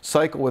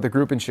cycle with a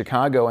group in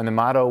Chicago, and the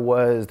motto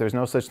was, there's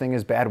no such thing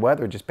as bad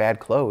weather, just bad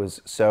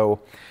clothes. So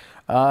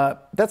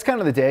that's kind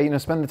of the day,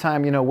 spend the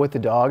time, with the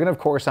dog. And of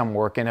course I'm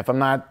working. If I'm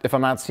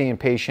not seeing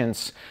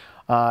patients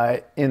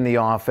in the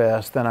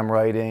office, then I'm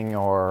writing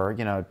or,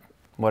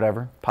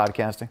 whatever,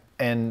 podcasting.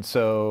 And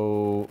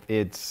so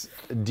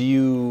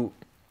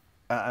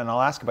and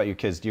I'll ask about your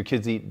kids. Do your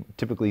kids eat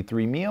typically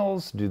 3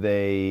 meals? Do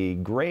they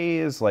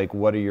graze? Like,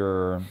 what are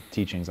your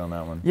teachings on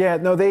that one? Yeah,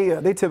 no, they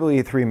typically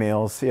eat 3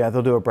 meals. Yeah,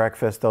 they'll do a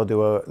breakfast, they'll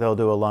do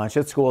a lunch.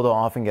 At school, they'll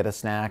often get a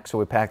snack, so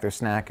we pack their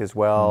snack as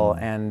well.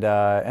 And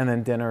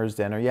then dinner is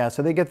dinner. Yeah,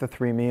 so they get the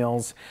 3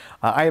 meals.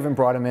 I haven't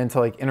brought them into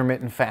like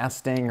intermittent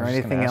fasting or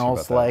anything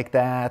else like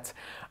that.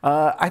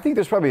 I think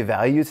there's probably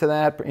value to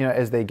that,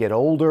 as they get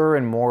older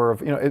and more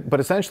of,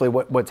 but essentially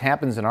what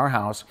happens in our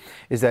house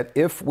is that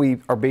if we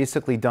are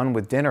basically done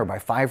with dinner by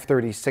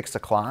 5:30, 6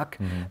 o'clock,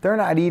 they're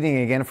not eating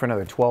again for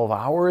another 12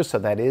 hours. So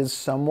that is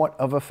somewhat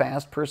of a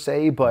fast per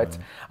se, but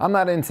I'm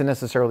not into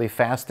necessarily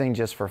fasting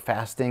just for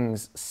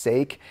fasting's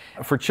sake.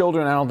 For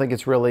children, I don't think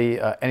it's really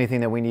anything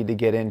that we need to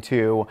get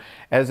into.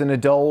 As an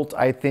adult,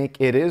 I think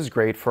it is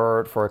great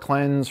for a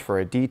cleanse, for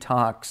a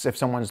detox. If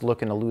someone's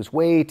looking to lose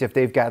weight, if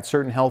they've got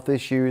certain health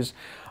issues,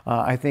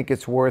 I think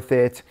it's worth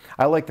it.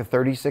 I like the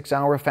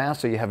 36-hour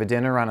fast, so you have a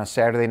dinner on a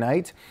Saturday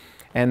night,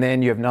 and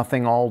then you have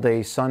nothing all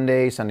day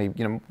Sunday,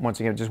 once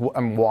again, just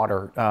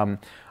water.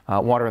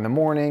 Water in the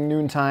morning,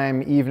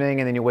 noontime, evening,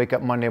 and then you wake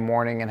up Monday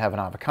morning and have an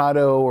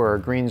avocado or a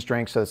greens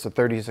drink, so it's a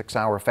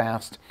 36-hour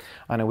fast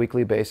on a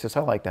weekly basis. I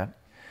like that.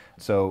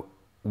 So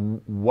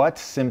what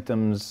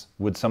symptoms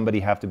would somebody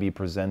have to be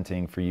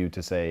presenting for you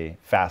to say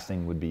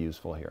fasting would be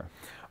useful here?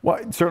 Well,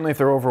 certainly if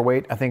they're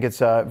overweight, I think it's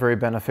very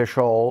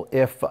beneficial.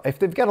 If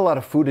they've got a lot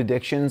of food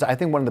addictions, I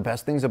think one of the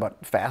best things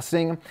about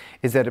fasting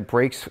is that it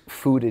breaks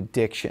food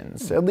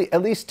addictions,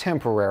 at least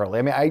temporarily.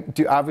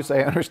 Obviously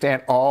I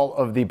understand all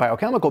of the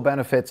biochemical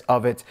benefits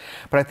of it,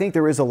 but I think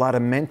there is a lot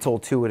of mental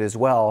to it as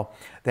well,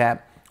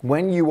 that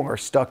when you are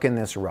stuck in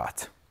this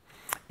rut,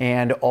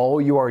 and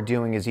all you are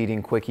doing is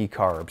eating quickie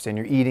carbs, and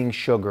you're eating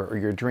sugar, or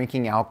you're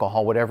drinking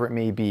alcohol, whatever it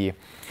may be,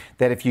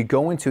 that if you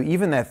go into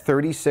even that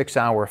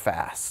 36-hour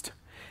fast,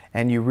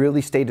 and you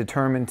really stay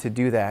determined to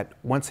do that,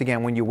 once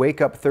again, when you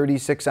wake up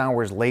 36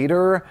 hours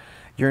later,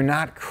 you're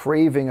not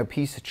craving a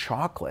piece of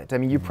chocolate.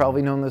 You've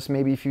probably known this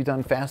maybe if you've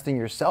done fasting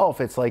yourself.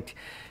 It's like,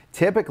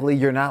 typically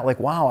you're not like,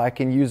 wow, I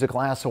can use a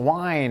glass of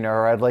wine,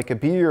 or I'd like a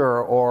beer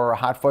or a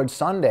hot fudge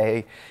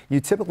sundae.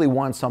 You typically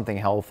want something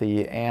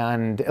healthy,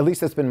 and at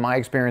least that's been my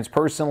experience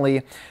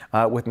personally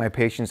with my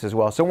patients as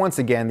well. So once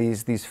again,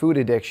 these food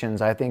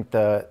addictions, I think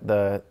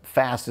the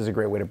fast is a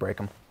great way to break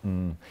them.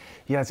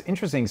 Yeah, it's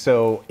interesting.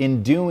 So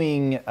in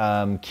doing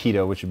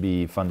keto, which would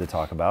be fun to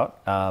talk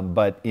about,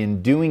 but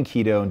in doing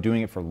keto and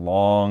doing it for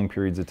long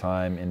periods of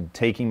time, and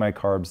taking my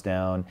carbs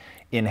down,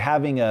 in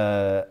having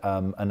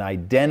an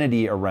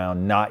identity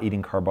around not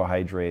eating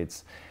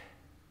carbohydrates,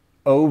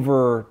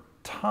 over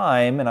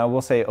time, and I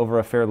will say over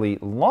a fairly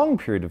long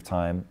period of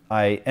time,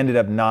 I ended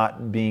up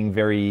not being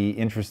very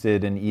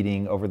interested in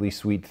eating overly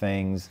sweet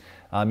things.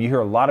 You hear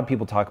a lot of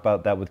people talk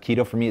about that with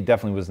keto. For me, it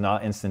definitely was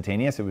not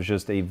instantaneous. It was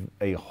just a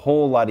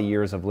whole lot of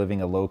years of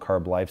living a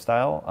low-carb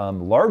lifestyle,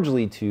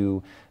 largely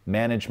to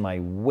manage my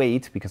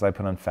weight because I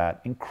put on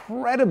fat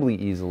incredibly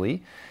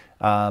easily.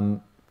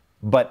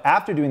 But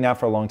after doing that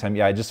for a long time,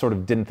 yeah, I just sort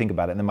of didn't think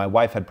about it. And then my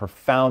wife had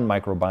profound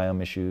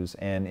microbiome issues.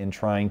 And in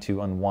trying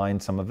to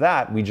unwind some of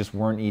that, we just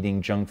weren't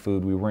eating junk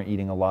food. We weren't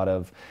eating a lot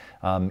of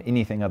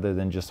anything other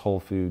than just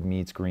whole food,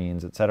 meats,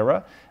 greens,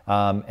 etc.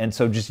 And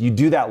so just you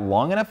do that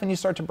long enough and you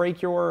start to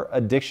break your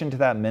addiction to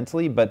that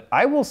mentally. But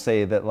I will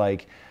say that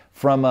like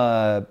from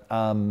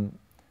an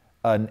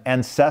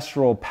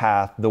ancestral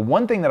path, the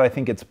one thing that I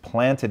think it's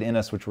planted in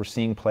us, which we're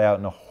seeing play out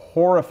in a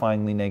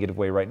horrifyingly negative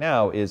way right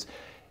now, is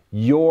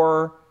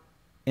you're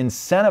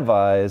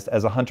incentivized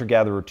as a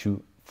hunter-gatherer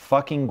to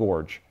fucking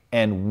gorge.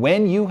 And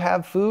when you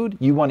have food,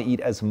 you want to eat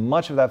as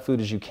much of that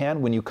food as you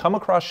can. When you come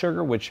across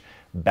sugar, which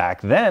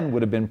back then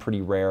would have been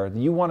pretty rare,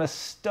 you want to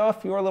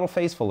stuff your little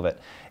face full of it.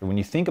 And when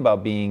you think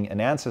about being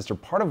an ancestor,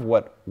 part of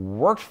what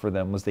worked for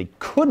them was they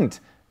couldn't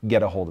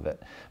get a hold of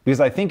it. Because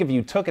I think if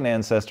you took an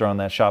ancestor on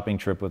that shopping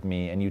trip with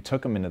me and you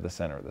took them into the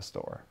center of the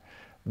store,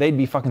 they'd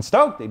be fucking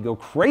stoked. They'd go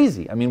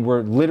crazy. I mean,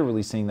 we're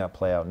literally seeing that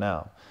play out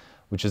now,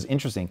 which is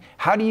interesting.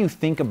 How do you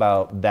think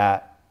about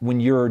that when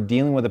you're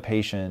dealing with a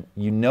patient,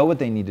 you know what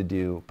they need to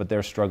do, but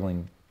they're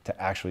struggling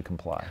to actually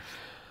comply?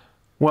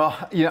 Well,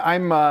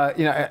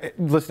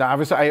 listen,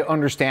 obviously I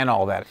understand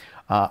all that.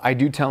 I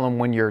do tell them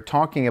when you're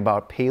talking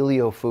about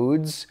paleo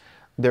foods,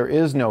 there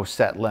is no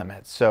set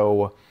limit.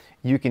 So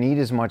you can eat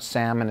as much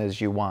salmon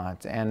as you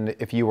want. And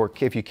if you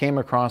came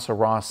across a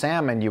raw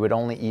salmon, you would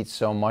only eat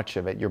so much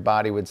of it. Your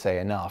body would say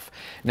enough.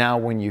 Now,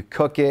 when you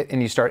cook it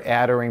and you start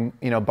adding,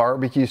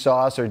 barbecue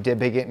sauce or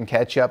dipping it in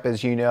ketchup,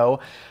 as you know,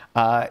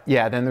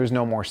 then there's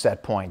no more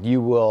set point.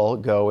 You will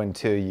go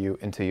until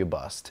you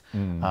bust.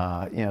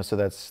 So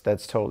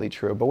that's totally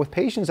true. But with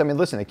patients, I mean,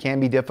 listen, it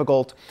can be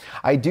difficult.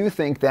 I do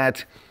think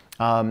that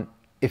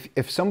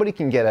if somebody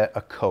can get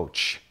a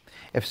coach,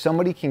 if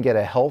somebody can get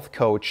a health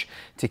coach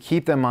to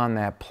keep them on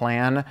that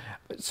plan,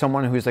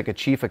 someone who's like a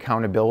chief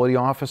accountability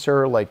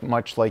officer,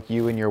 much like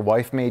you and your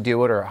wife may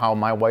do it, or how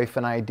my wife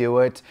and I do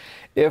it,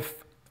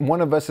 if one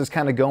of us is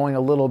kind of going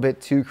a little bit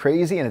too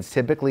crazy, and it's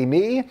typically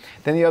me,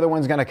 then the other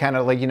one's going to kind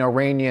of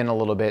rein you in a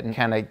little bit and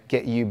kind of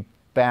get you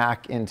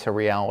back into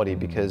reality,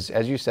 because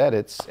as you said,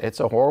 it's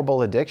a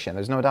horrible addiction.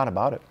 There's no doubt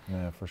about it.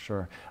 Yeah, for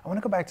sure. I want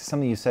to go back to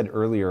something you said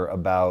earlier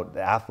about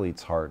the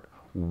athlete's heart.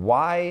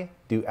 Why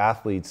do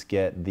athletes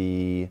get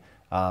the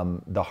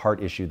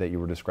heart issue that you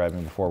were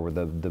describing before, where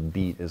the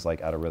beat is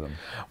like out of rhythm?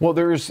 Well,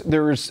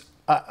 there's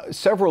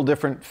several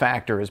different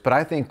factors, but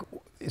I think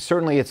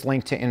certainly it's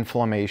linked to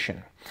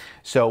inflammation.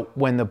 So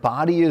when the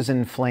body is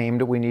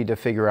inflamed, we need to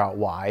figure out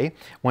why.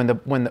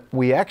 When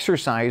we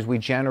exercise, we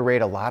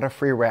generate a lot of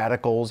free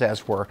radicals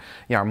as our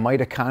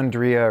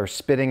mitochondria are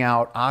spitting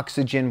out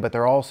oxygen, but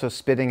they're also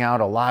spitting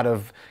out a lot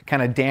of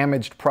kind of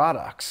damaged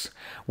products.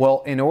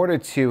 Well, in order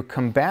to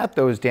combat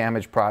those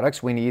damaged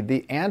products, we need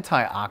the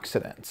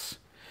antioxidants.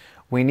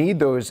 We need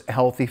those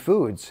healthy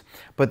foods.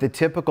 But the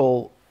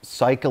typical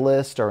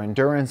cyclist or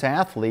endurance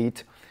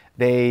athlete,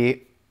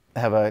 they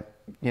have a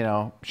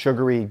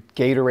sugary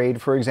Gatorade,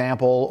 for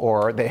example,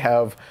 or they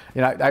have,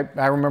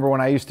 I remember when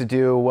I used to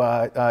do,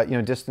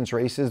 distance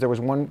races, there was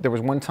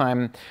one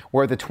time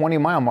where at the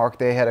 20-mile mark,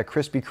 they had a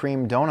Krispy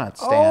Kreme donut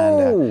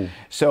stand.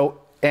 Oh.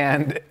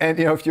 And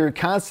if you're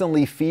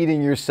constantly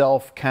feeding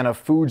yourself kind of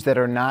foods that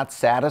are not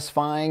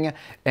satisfying,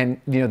 and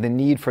the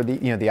need for the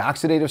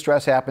oxidative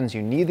stress happens,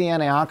 you need the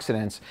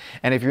antioxidants,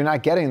 and if you're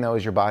not getting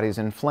those, your body's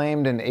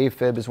inflamed, and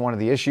AFib is one of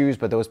the issues.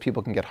 But those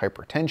people can get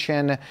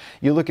hypertension.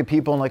 You look at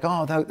people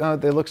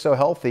and they look so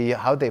healthy.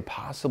 How'd they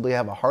possibly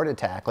have a heart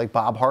attack? Like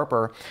Bob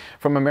Harper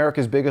from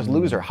America's Biggest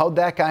Loser. How'd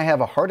that guy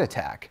have a heart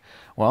attack?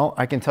 Well,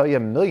 I can tell you a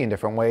million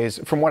different ways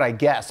from what I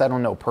guess. I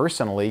don't know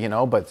personally,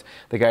 but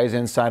the guy's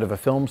inside of a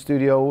film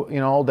studio,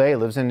 all day,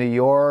 lives in New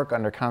York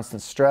under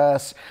constant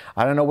stress.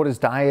 I don't know what his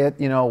diet,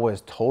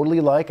 was totally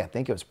like. I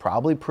think it was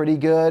probably pretty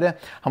good.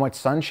 How much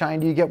sunshine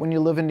do you get when you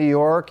live in New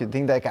York? You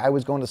think that guy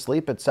was going to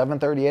sleep at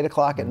 7:30, 8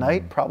 o'clock at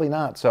night? Probably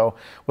not. So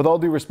with all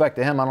due respect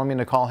to him, I don't mean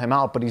to call him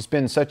out, but he's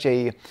been such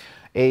a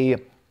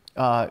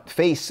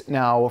face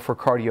now for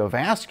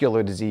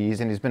cardiovascular disease,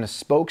 and he's been a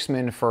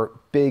spokesman for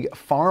big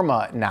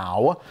pharma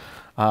now.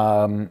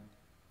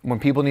 When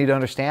people need to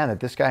understand that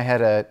this guy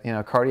had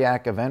a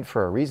cardiac event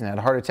for a reason, had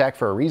a heart attack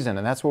for a reason,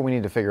 and that's what we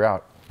need to figure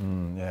out.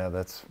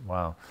 Yeah,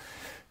 wow.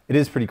 It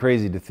is pretty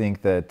crazy to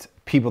think that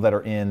people that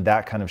are in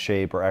that kind of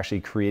shape are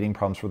actually creating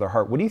problems for their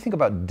heart. What do you think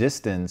about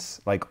distance,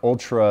 like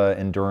ultra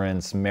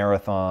endurance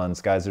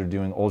marathons, guys that are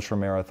doing ultra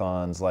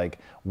marathons? Like,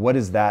 what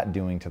is that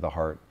doing to the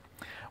heart?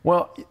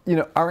 Well,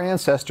 our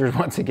ancestors,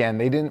 once again,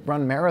 they didn't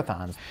run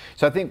marathons.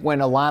 So I think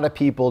when a lot of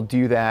people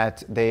do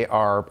that, they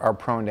are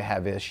prone to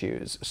have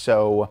issues.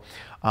 So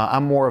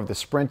I'm more of the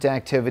sprint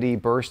activity,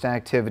 burst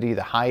activity,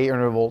 the high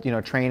interval,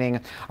 training.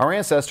 Our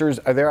ancestors,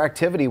 their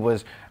activity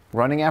was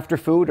running after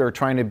food or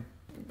trying to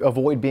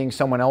avoid being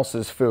someone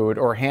else's food,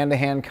 or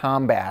hand-to-hand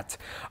combat,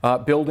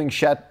 building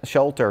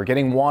shelter,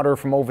 getting water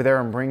from over there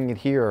and bringing it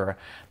here.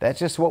 That's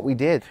just what we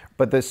did.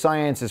 But the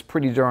science is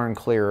pretty darn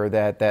clear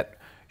that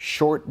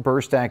short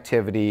burst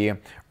activity,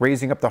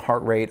 raising up the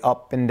heart rate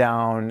up and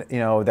down,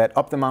 that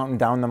up the mountain,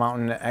 down the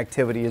mountain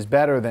activity is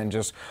better than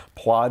just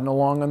plodding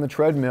along on the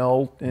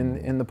treadmill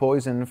in the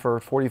poison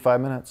for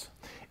 45 minutes.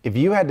 If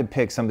you had to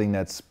pick something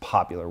that's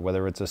popular,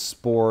 whether it's a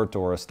sport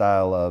or a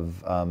style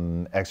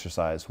of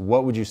exercise,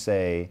 what would you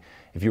say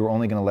if you were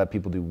only going to let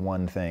people do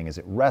one thing? Is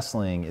it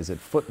wrestling? Is it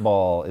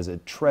football? Is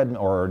it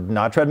treadmill or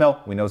not treadmill?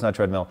 We know it's not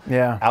treadmill.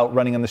 Yeah. Out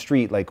running on the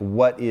street. Like,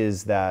 what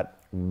is that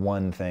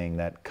one thing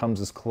that comes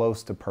as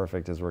close to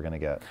perfect as we're going to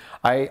get?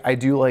 I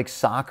do like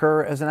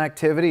soccer as an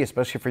activity,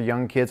 especially for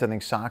young kids. I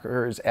think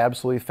soccer is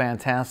absolutely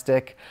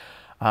fantastic.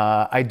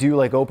 I do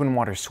like open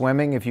water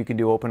swimming, if you can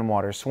do open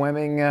water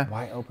swimming.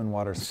 Why open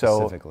water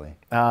specifically?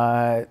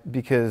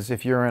 Because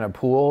if you're in a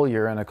pool,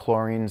 you're in a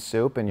chlorine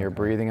soup and you're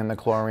breathing in the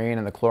chlorine,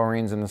 and the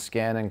chlorine's in the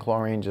skin, and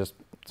chlorine just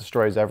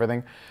destroys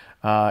everything,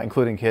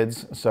 including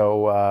kids.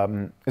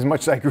 So as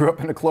much as I grew up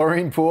in a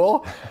chlorine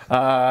pool,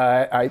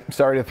 I'm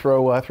sorry to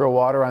throw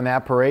water on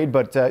that parade,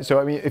 but so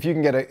I mean, if you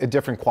can get a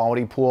different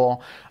quality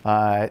pool,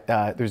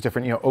 there's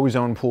different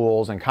ozone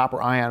pools and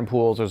copper ion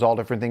pools. There's all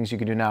different things you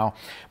can do now.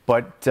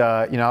 But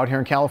out here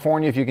in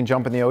California, if you can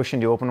jump in the ocean,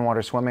 do open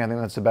water swimming, I think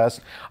that's the best.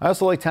 I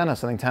also like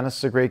tennis. I think tennis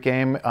is a great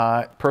game.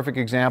 Perfect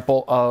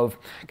example of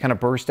kind of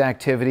burst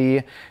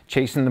activity,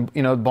 chasing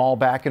the ball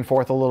back and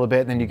forth a little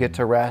bit, and then you get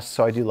to rest.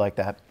 So I do like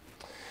that.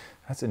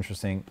 That's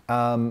interesting.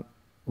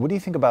 What do you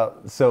think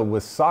about, so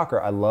with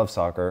soccer, I love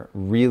soccer,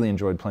 really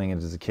enjoyed playing it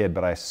as a kid,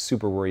 but I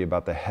super worry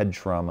about the head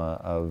trauma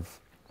of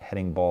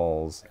hitting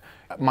balls.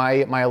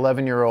 My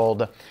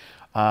 11-year-old,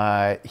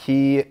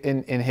 he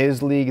in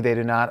his league, they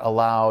do not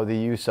allow the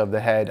use of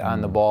the head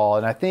on the ball,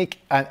 and I think,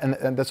 and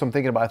that's what I'm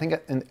thinking about. I think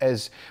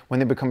as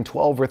when they become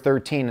 12 or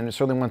 13, and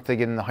certainly once they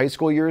get in the high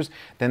school years,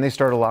 then they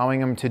start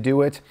allowing them to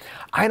do it.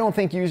 I don't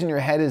think using your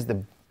head is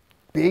the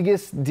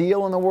biggest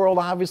deal in the world,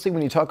 obviously,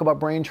 when you talk about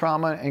brain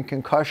trauma and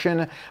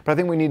concussion, but I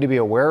think we need to be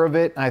aware of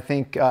it. I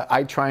think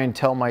I try and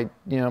tell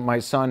my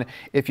son,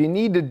 if you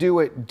need to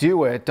do it,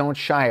 do it. Don't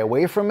shy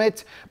away from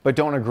it, but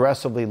don't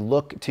aggressively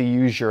look to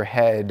use your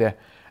head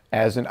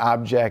as an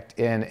object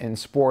in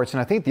sports. And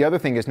I think the other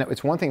thing is,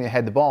 it's one thing to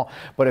head the ball,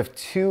 but if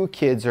two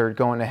kids are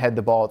going to head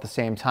the ball at the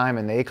same time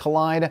and they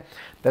collide,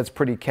 that's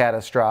pretty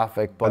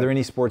catastrophic. But are there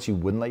any sports you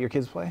wouldn't let your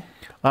kids play?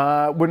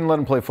 Wouldn't let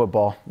them play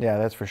football. Yeah,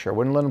 that's for sure.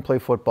 Wouldn't let them play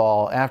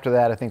football. After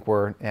that, I think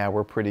we're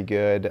pretty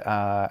good.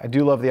 I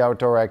do love the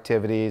outdoor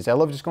activities. I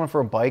love just going for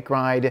a bike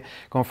ride,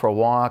 going for a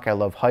walk. I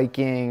love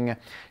hiking,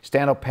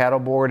 stand-up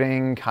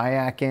paddleboarding,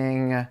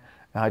 kayaking.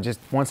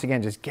 Once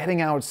again, just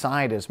getting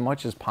outside as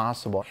much as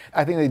possible.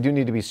 I think they do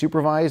need to be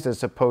supervised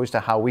as opposed to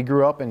how we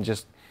grew up and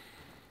just,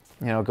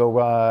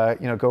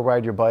 go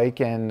ride your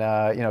bike and,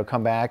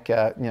 come back,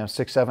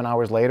 6-7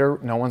 hours later.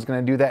 No one's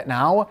going to do that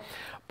now,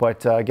 but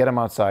get them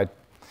outside.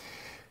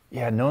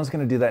 Yeah, no one's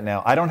going to do that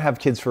now. I don't have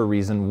kids for a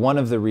reason. One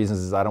of the reasons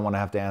is I don't want to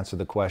have to answer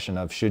the question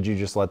of should you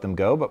just let them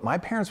go, but my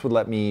parents would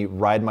let me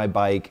ride my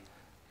bike.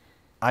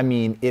 I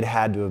mean, it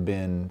had to have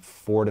been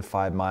 4 to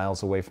 5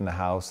 miles away from the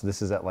house.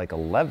 This is at like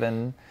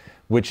 11,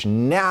 which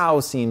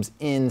now seems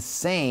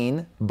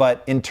insane.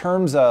 But in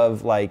terms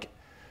of like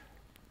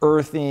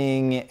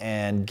earthing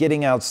and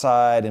getting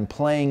outside and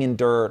playing in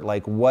dirt,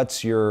 like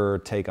what's your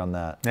take on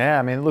that? Yeah,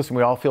 I mean, listen,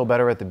 we all feel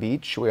better at the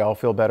beach. We all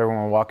feel better when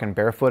we're walking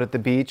barefoot at the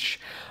beach.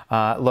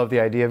 Love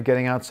the idea of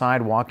getting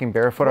outside, walking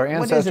barefoot. Our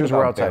ancestors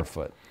were outside.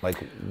 Barefoot? Like,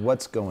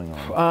 what's going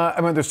on? I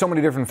mean, there's so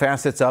many different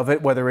facets of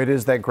it, whether it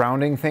is that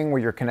grounding thing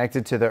where you're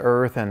connected to the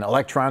earth and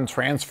electron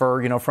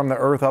transfer, from the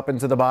earth up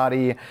into the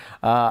body.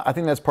 I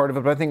think that's part of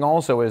it, but I think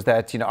also is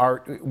that,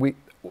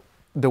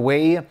 the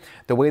way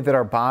that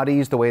our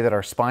bodies, the way that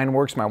our spine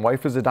works. My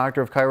wife is a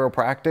doctor of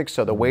chiropractic,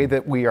 so the way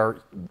that we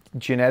are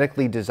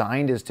genetically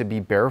designed is to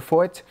be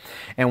barefoot.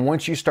 And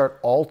once you start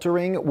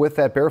altering with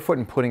that barefoot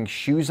and putting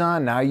shoes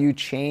on, now you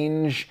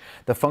change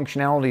the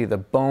functionality of the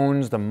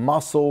bones, the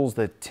muscles,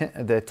 the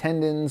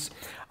tendons.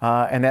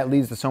 And that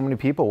leads to so many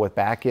people with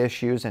back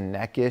issues and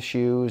neck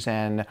issues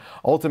and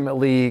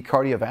ultimately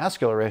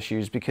cardiovascular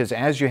issues, because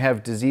as you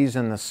have disease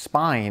in the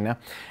spine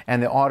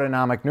and the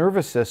autonomic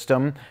nervous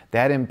system,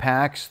 that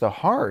impacts the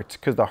heart,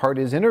 because the heart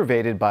is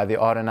innervated by the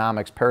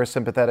autonomics,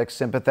 parasympathetics,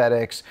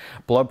 sympathetics.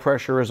 Blood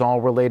pressure is all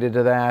related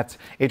to that.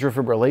 Atrial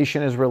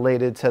fibrillation is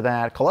related to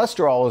that.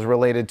 Cholesterol is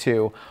related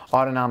to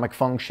autonomic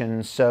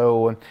function.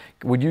 So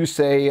would you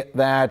say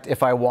that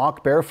if I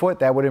walk barefoot,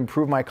 that would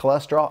improve my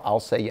cholesterol?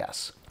 I'll say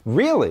yes.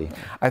 Really?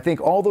 I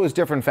think all those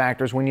different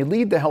factors, when you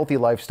lead the healthy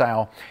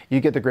lifestyle, you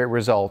get the great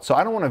results. So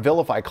I don't want to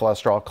vilify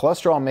cholesterol.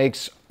 Cholesterol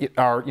makes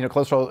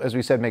cholesterol, as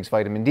we said, makes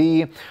vitamin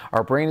D.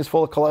 Our brain is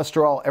full of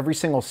cholesterol. Every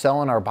single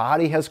cell in our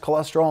body has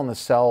cholesterol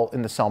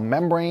in the cell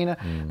membrane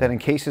that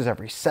encases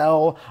every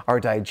cell. Our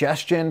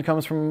digestion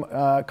comes from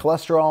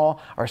cholesterol.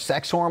 Our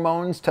sex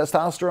hormones,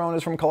 testosterone,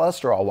 is from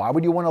cholesterol. Why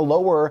would you want to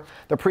lower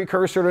the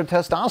precursor to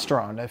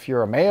testosterone? If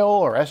you're a male,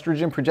 or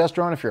estrogen,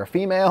 progesterone, if you're a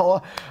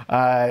female,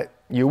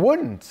 you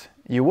wouldn't.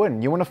 You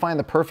wouldn't. You want to find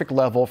the perfect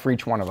level for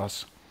each one of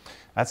us.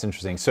 That's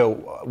interesting.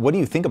 So what do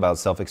you think about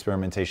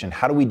self-experimentation?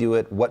 How do we do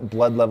it? What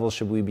blood levels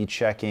should we be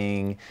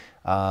checking?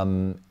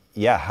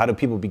 yeah, how do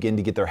people begin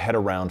to get their head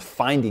around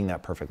finding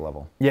that perfect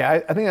level?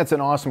 Yeah, I think that's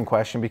an awesome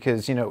question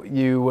because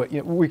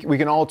we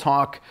can all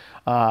talk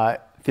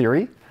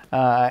theory,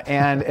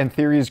 and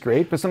theory is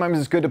great, but sometimes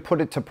it's good to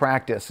put it to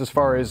practice as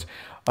far as,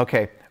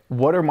 okay,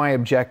 what are my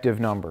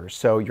objective numbers?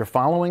 So you're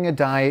following a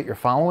diet, you're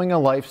following a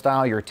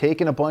lifestyle, you're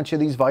taking a bunch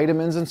of these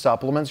vitamins and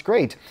supplements,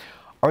 great.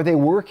 Are they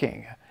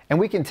working? And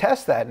we can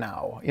test that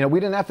now. We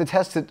didn't have to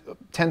test it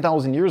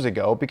 10,000 years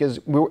ago because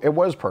it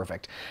was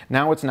perfect.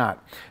 Now it's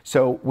not.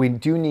 So we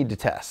do need to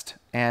test.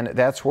 And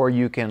that's where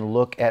you can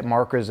look at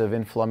markers of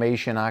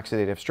inflammation,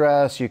 oxidative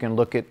stress. You can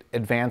look at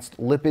advanced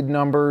lipid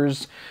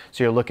numbers.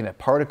 So you're looking at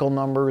particle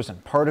numbers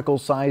and particle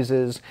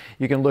sizes.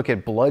 You can look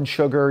at blood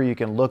sugar. You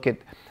can look at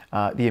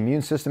the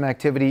immune system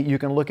activity. You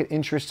can look at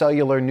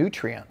intracellular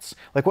nutrients.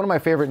 Like one of my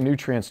favorite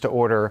nutrients to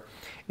order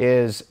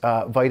is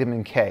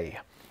vitamin K.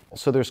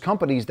 So there's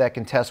companies that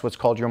can test what's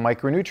called your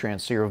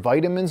micronutrients. So your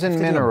vitamins and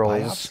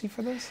minerals. Do a biopsy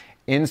for this?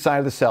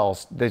 Inside the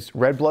cells. There's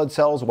red blood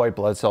cells, white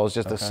blood cells,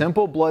 just a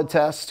simple blood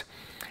test.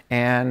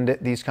 And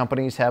these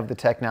companies have the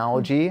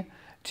technology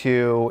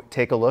to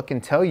take a look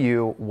and tell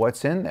you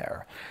what's in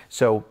there.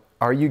 So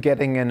are you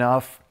getting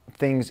enough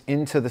things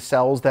into the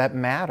cells that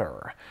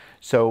matter?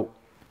 So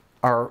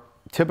our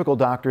typical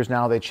doctors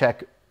now, they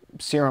check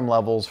serum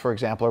levels, for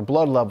example, or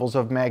blood levels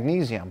of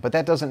magnesium, but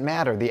that doesn't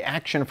matter. The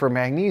action for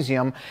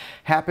magnesium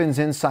happens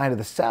inside of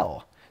the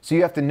cell. So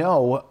you have to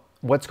know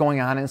what's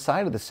going on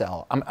inside of the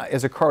cell.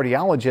 As a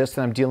cardiologist,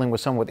 and I'm dealing with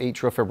someone with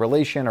atrial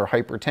fibrillation or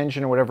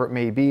hypertension or whatever it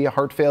may be,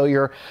 heart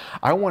failure,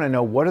 I want to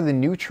know what are the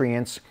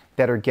nutrients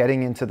that are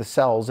getting into the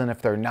cells, and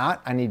if they're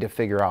not, I need to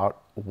figure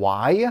out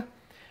why,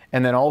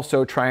 and then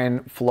also try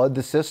and flood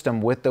the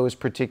system with those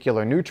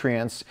particular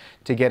nutrients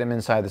to get them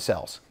inside the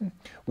cells.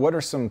 What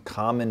are some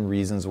common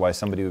reasons why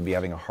somebody would be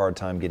having a hard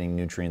time getting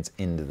nutrients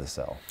into the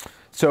cell?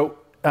 So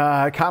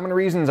common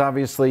reasons,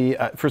 obviously,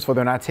 first of all,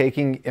 they're not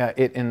taking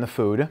it in the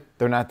food.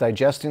 They're not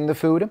digesting the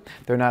food.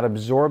 They're not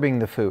absorbing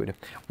the food.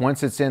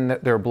 Once it's in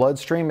their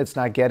bloodstream, it's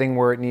not getting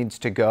where it needs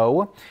to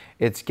go.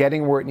 It's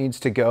getting where it needs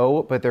to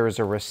go, but there is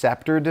a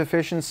receptor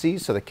deficiency,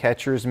 so the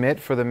catcher's mitt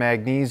for the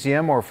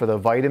magnesium or for the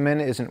vitamin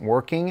isn't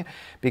working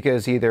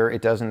because either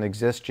it doesn't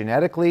exist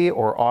genetically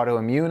or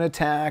autoimmune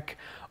attack,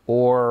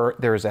 or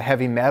there's a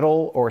heavy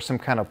metal or some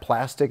kind of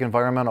plastic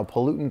environmental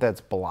pollutant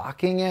that's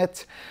blocking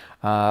it.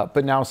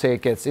 But now say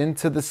it gets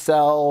into the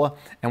cell,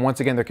 and once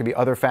again, there could be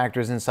other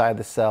factors inside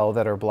the cell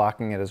that are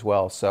blocking it as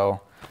well. So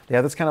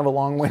yeah, that's kind of a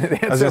long-winded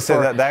answer. I was going to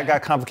say that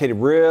got complicated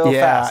real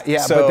fast. Yeah,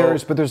 so,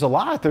 but there's a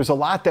lot. There's a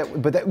lot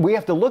that we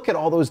have to look at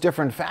all those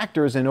different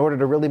factors in order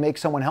to really make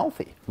someone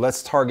healthy.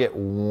 Let's target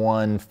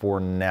one for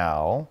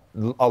now.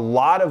 A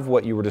lot of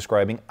what you were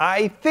describing,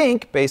 I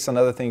think, based on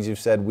other things you've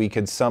said, we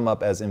could sum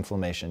up as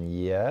inflammation.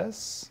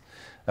 Yes?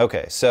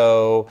 Okay,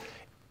 so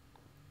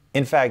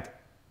in fact,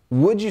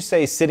 would you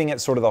say sitting at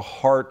sort of the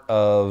heart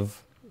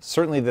of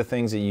certainly the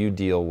things that you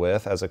deal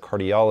with as a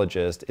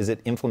cardiologist, is it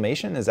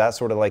inflammation? Is that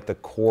sort of like the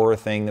core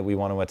thing that we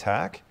want to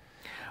attack?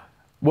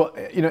 Well,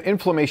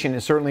 inflammation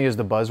certainly is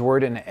the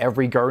buzzword, and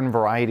every garden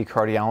variety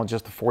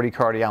cardiologist, the 40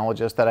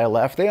 cardiologists that I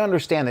left, they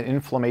understand that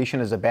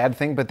inflammation is a bad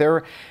thing, but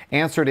their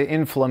answer to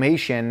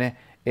inflammation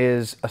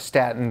is a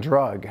statin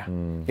drug,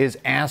 is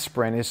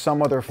aspirin, is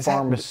some other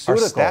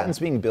pharmaceutical. Are statins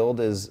being billed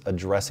as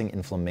addressing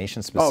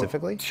inflammation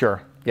specifically? Oh,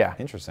 sure. Yeah.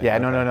 Interesting. Yeah,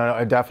 okay.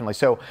 No, definitely.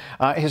 So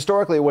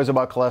historically it was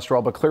about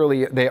cholesterol, but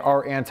clearly they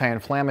are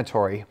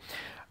anti-inflammatory,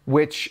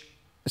 which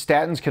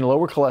statins can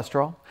lower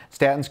cholesterol,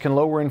 statins can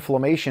lower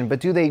inflammation, but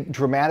do they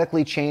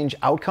dramatically change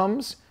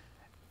outcomes?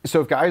 So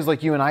if guys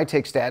like you and I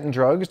take statin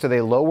drugs, do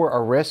they lower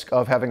our risk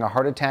of having a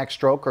heart attack,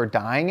 stroke, or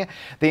dying?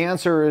 The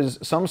answer is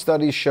some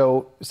studies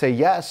say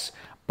yes,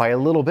 by a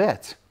little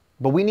bit.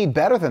 But we need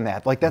better than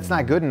that. Like, that's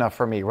not good enough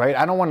for me, right?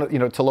 I don't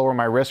want to lower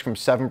my risk from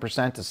 7%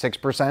 to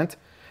 6%.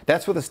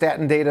 That's what the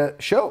statin data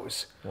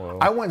shows. Whoa.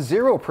 I want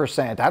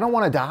 0%. I don't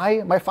want to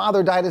die. My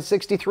father died at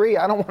 63.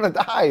 I don't want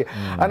to die.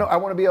 I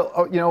want to be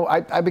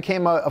I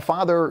became a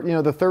father,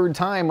 the third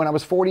time when I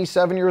was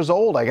 47 years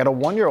old. I got a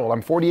 1-year-old.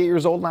 I'm 48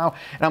 years old now,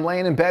 and I'm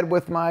laying in bed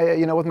with my,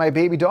 with my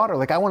baby daughter.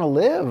 Like, I want to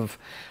live.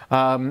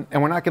 And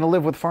we're not going to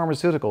live with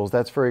pharmaceuticals.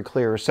 That's very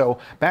clear. So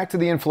back to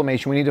the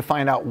inflammation. We need to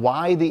find out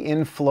why the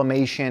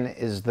inflammation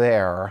is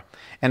there.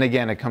 And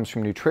again, it comes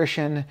from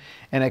nutrition,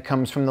 and it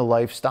comes from the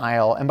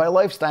lifestyle. And by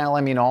lifestyle,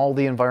 I mean all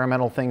the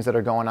environmental things that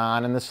are going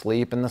on, and the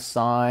sleep, and the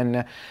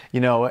sun,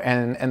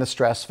 and the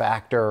stress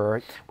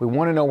factor. We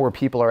want to know where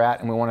people are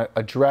at, and we want to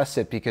address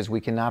it because we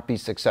cannot be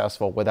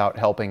successful without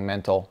helping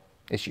mental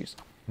issues.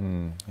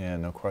 Yeah,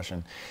 no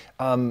question.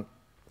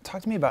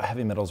 Talk to me about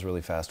heavy metals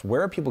really fast.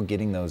 Where are people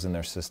getting those in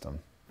their system?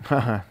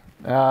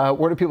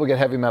 Where do people get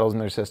heavy metals in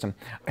their system?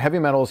 Heavy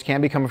metals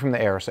can be coming from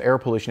the air, so air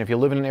pollution. If you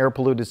live in an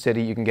air-polluted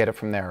city, you can get it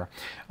from there.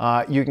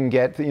 You can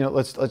get,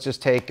 let's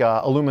just take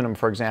aluminum,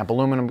 for example.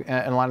 Aluminum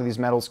and a lot of these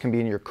metals can be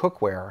in your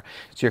cookware.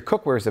 So your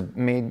cookware is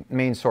the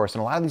main source.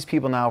 And a lot of these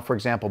people now, for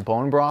example,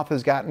 bone broth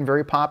has gotten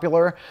very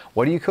popular.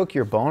 What do you cook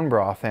your bone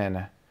broth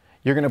in?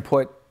 You're going to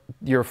put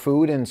your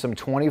food in some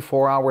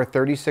 24-hour,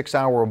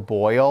 36-hour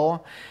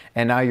boil,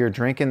 and now you're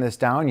drinking this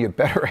down, you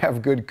better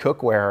have good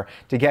cookware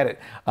to get it.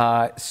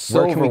 Where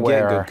can we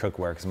get good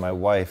cookware? Because my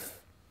wife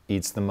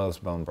eats the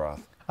most bone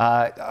broth.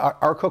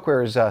 Our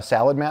cookware is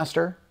Salad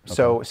Master. Okay.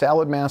 So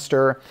Salad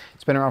Master,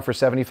 it's been around for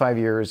 75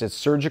 years. It's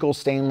surgical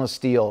stainless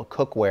steel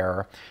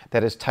cookware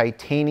that is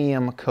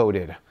titanium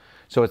coated.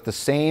 So it's the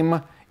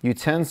same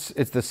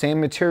it's the same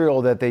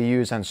material that they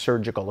use on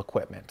surgical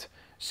equipment.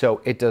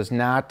 So it does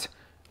not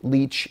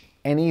leach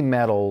any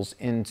metals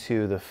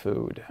into the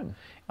food.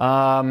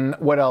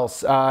 What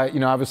else?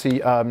 Obviously,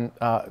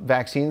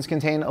 vaccines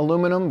contain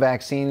aluminum.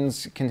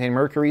 Vaccines contain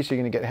mercury, so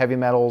you're going to get heavy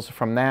metals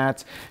from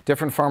that.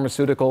 Different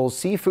pharmaceuticals.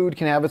 Seafood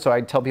can have it, so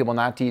I tell people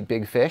not to eat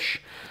big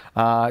fish.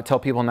 Tell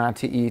people not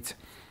to eat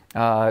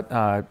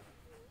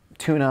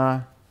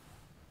tuna,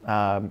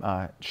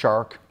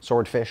 shark,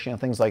 swordfish,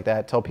 things like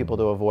that. Tell people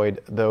to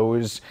avoid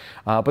those.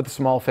 But the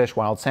small fish,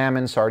 wild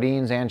salmon,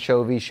 sardines,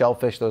 anchovies,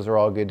 shellfish, those are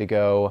all good to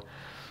go.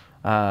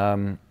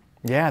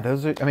 Yeah,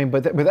 those are,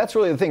 but that's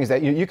really the thing, is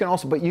that you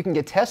can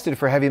get tested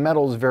for heavy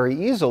metals very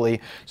easily.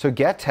 So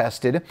get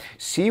tested,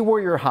 see where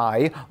you're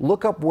high,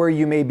 look up where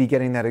you may be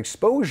getting that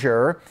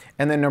exposure,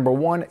 and then number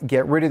one,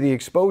 get rid of the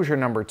exposure.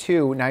 Number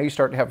two, now you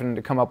start having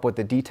to come up with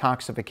the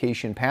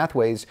detoxification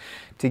pathways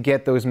to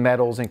get those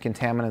metals and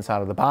contaminants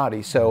out of the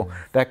body. So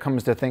that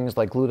comes to things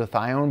like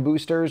glutathione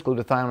boosters.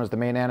 Glutathione is the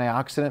main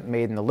antioxidant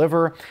made in the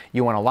liver.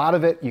 You want a lot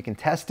of it, you can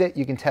test it.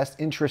 You can test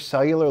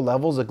intracellular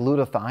levels of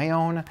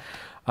glutathione.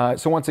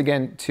 So once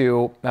again,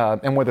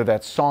 and whether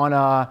that's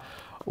sauna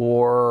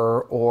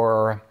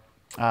or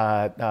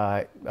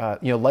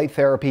light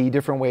therapy,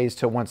 different ways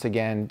to once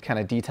again kind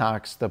of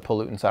detox the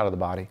pollutants out of the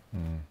body.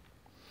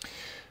 All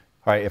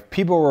right, if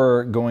people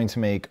were going to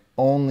make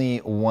only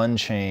one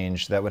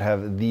change that would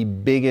have the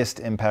biggest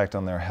impact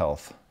on their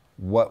health,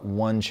 what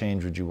one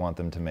change would you want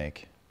them to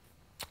make?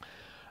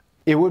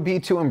 It would be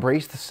to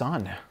embrace the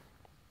sun.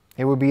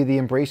 It would be the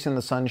embracing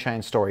the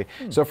sunshine story.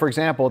 So for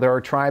example, there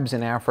are tribes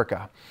in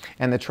Africa,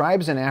 and the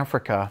tribes in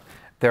Africa,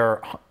 they're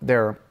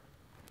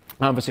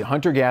obviously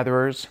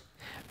hunter-gatherers.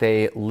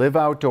 They live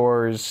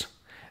outdoors.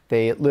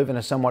 They live in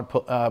a somewhat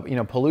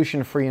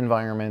pollution-free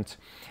environment,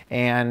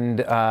 and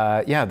they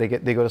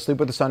go to sleep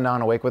with the sun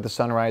down, awake with the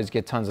sunrise,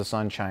 get tons of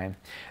sunshine.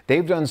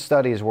 They've done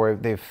studies where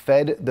they've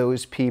fed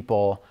those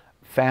people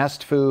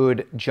fast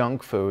food,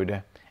 junk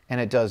food, and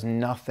it does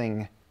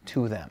nothing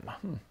to them.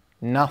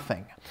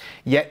 Nothing.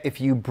 Yet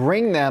if you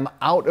bring them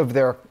out of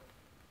their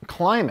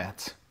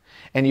climate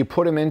and you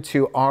put them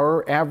into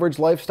our average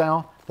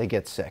lifestyle, they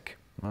get sick.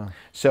 Wow.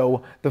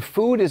 So the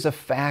food is a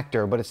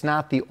factor, but it's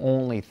not the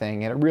only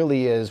thing. And it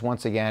really is,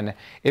 once again,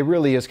 it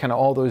really is kind of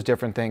all those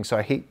different things. So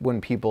I hate when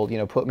people,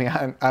 put me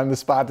on the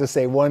spot to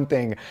say one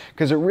thing,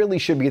 because it really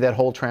should be that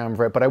whole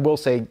triumvirate. But I will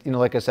say,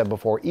 like I said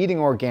before, eating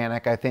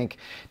organic, I think,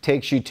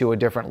 takes you to a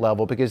different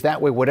level, because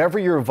that way, whatever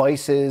your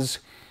vice is,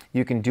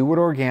 you can do it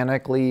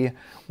organically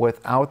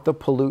without the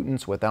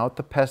pollutants, without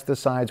the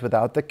pesticides,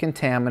 without the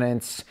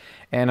contaminants.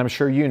 And I'm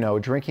sure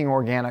drinking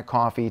organic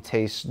coffee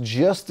tastes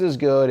just as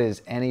good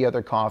as any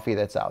other coffee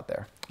that's out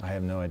there. I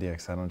have no idea,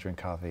 because I don't drink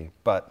coffee,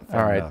 but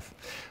fair enough.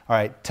 All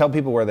right, tell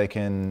people where they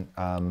can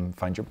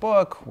find your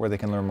book, where they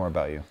can learn more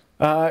about you.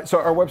 So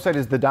our website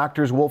is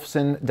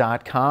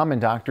thedoctorswolfson.com, and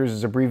doctors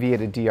is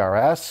abbreviated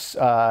DRS.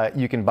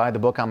 You can buy the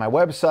book on my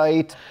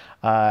website.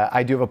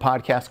 I do have a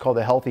podcast called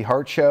The Healthy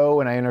Heart Show,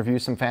 and I interview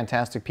some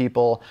fantastic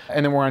people.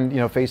 And then we're on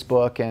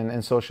Facebook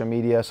and social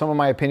media. Some of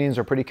my opinions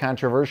are pretty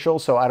controversial,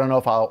 so I don't know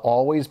if I'll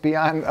always be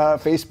on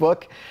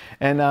Facebook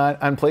and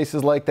on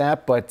places like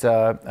that, but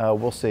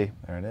we'll see.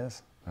 There it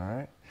is. All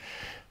right.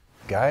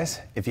 Guys,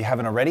 if you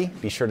haven't already,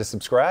 be sure to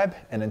subscribe.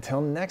 And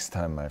until next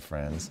time, my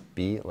friends,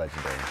 be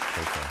legendary.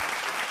 Take care.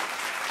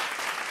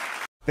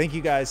 Thank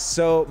you guys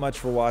so much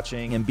for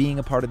watching and being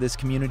a part of this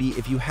community.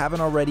 If you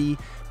haven't already,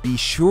 be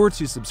sure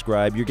to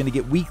subscribe. You're going to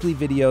get weekly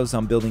videos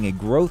on building a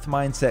growth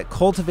mindset,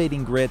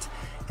 cultivating grit,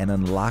 and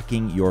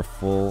unlocking your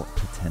full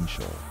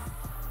potential.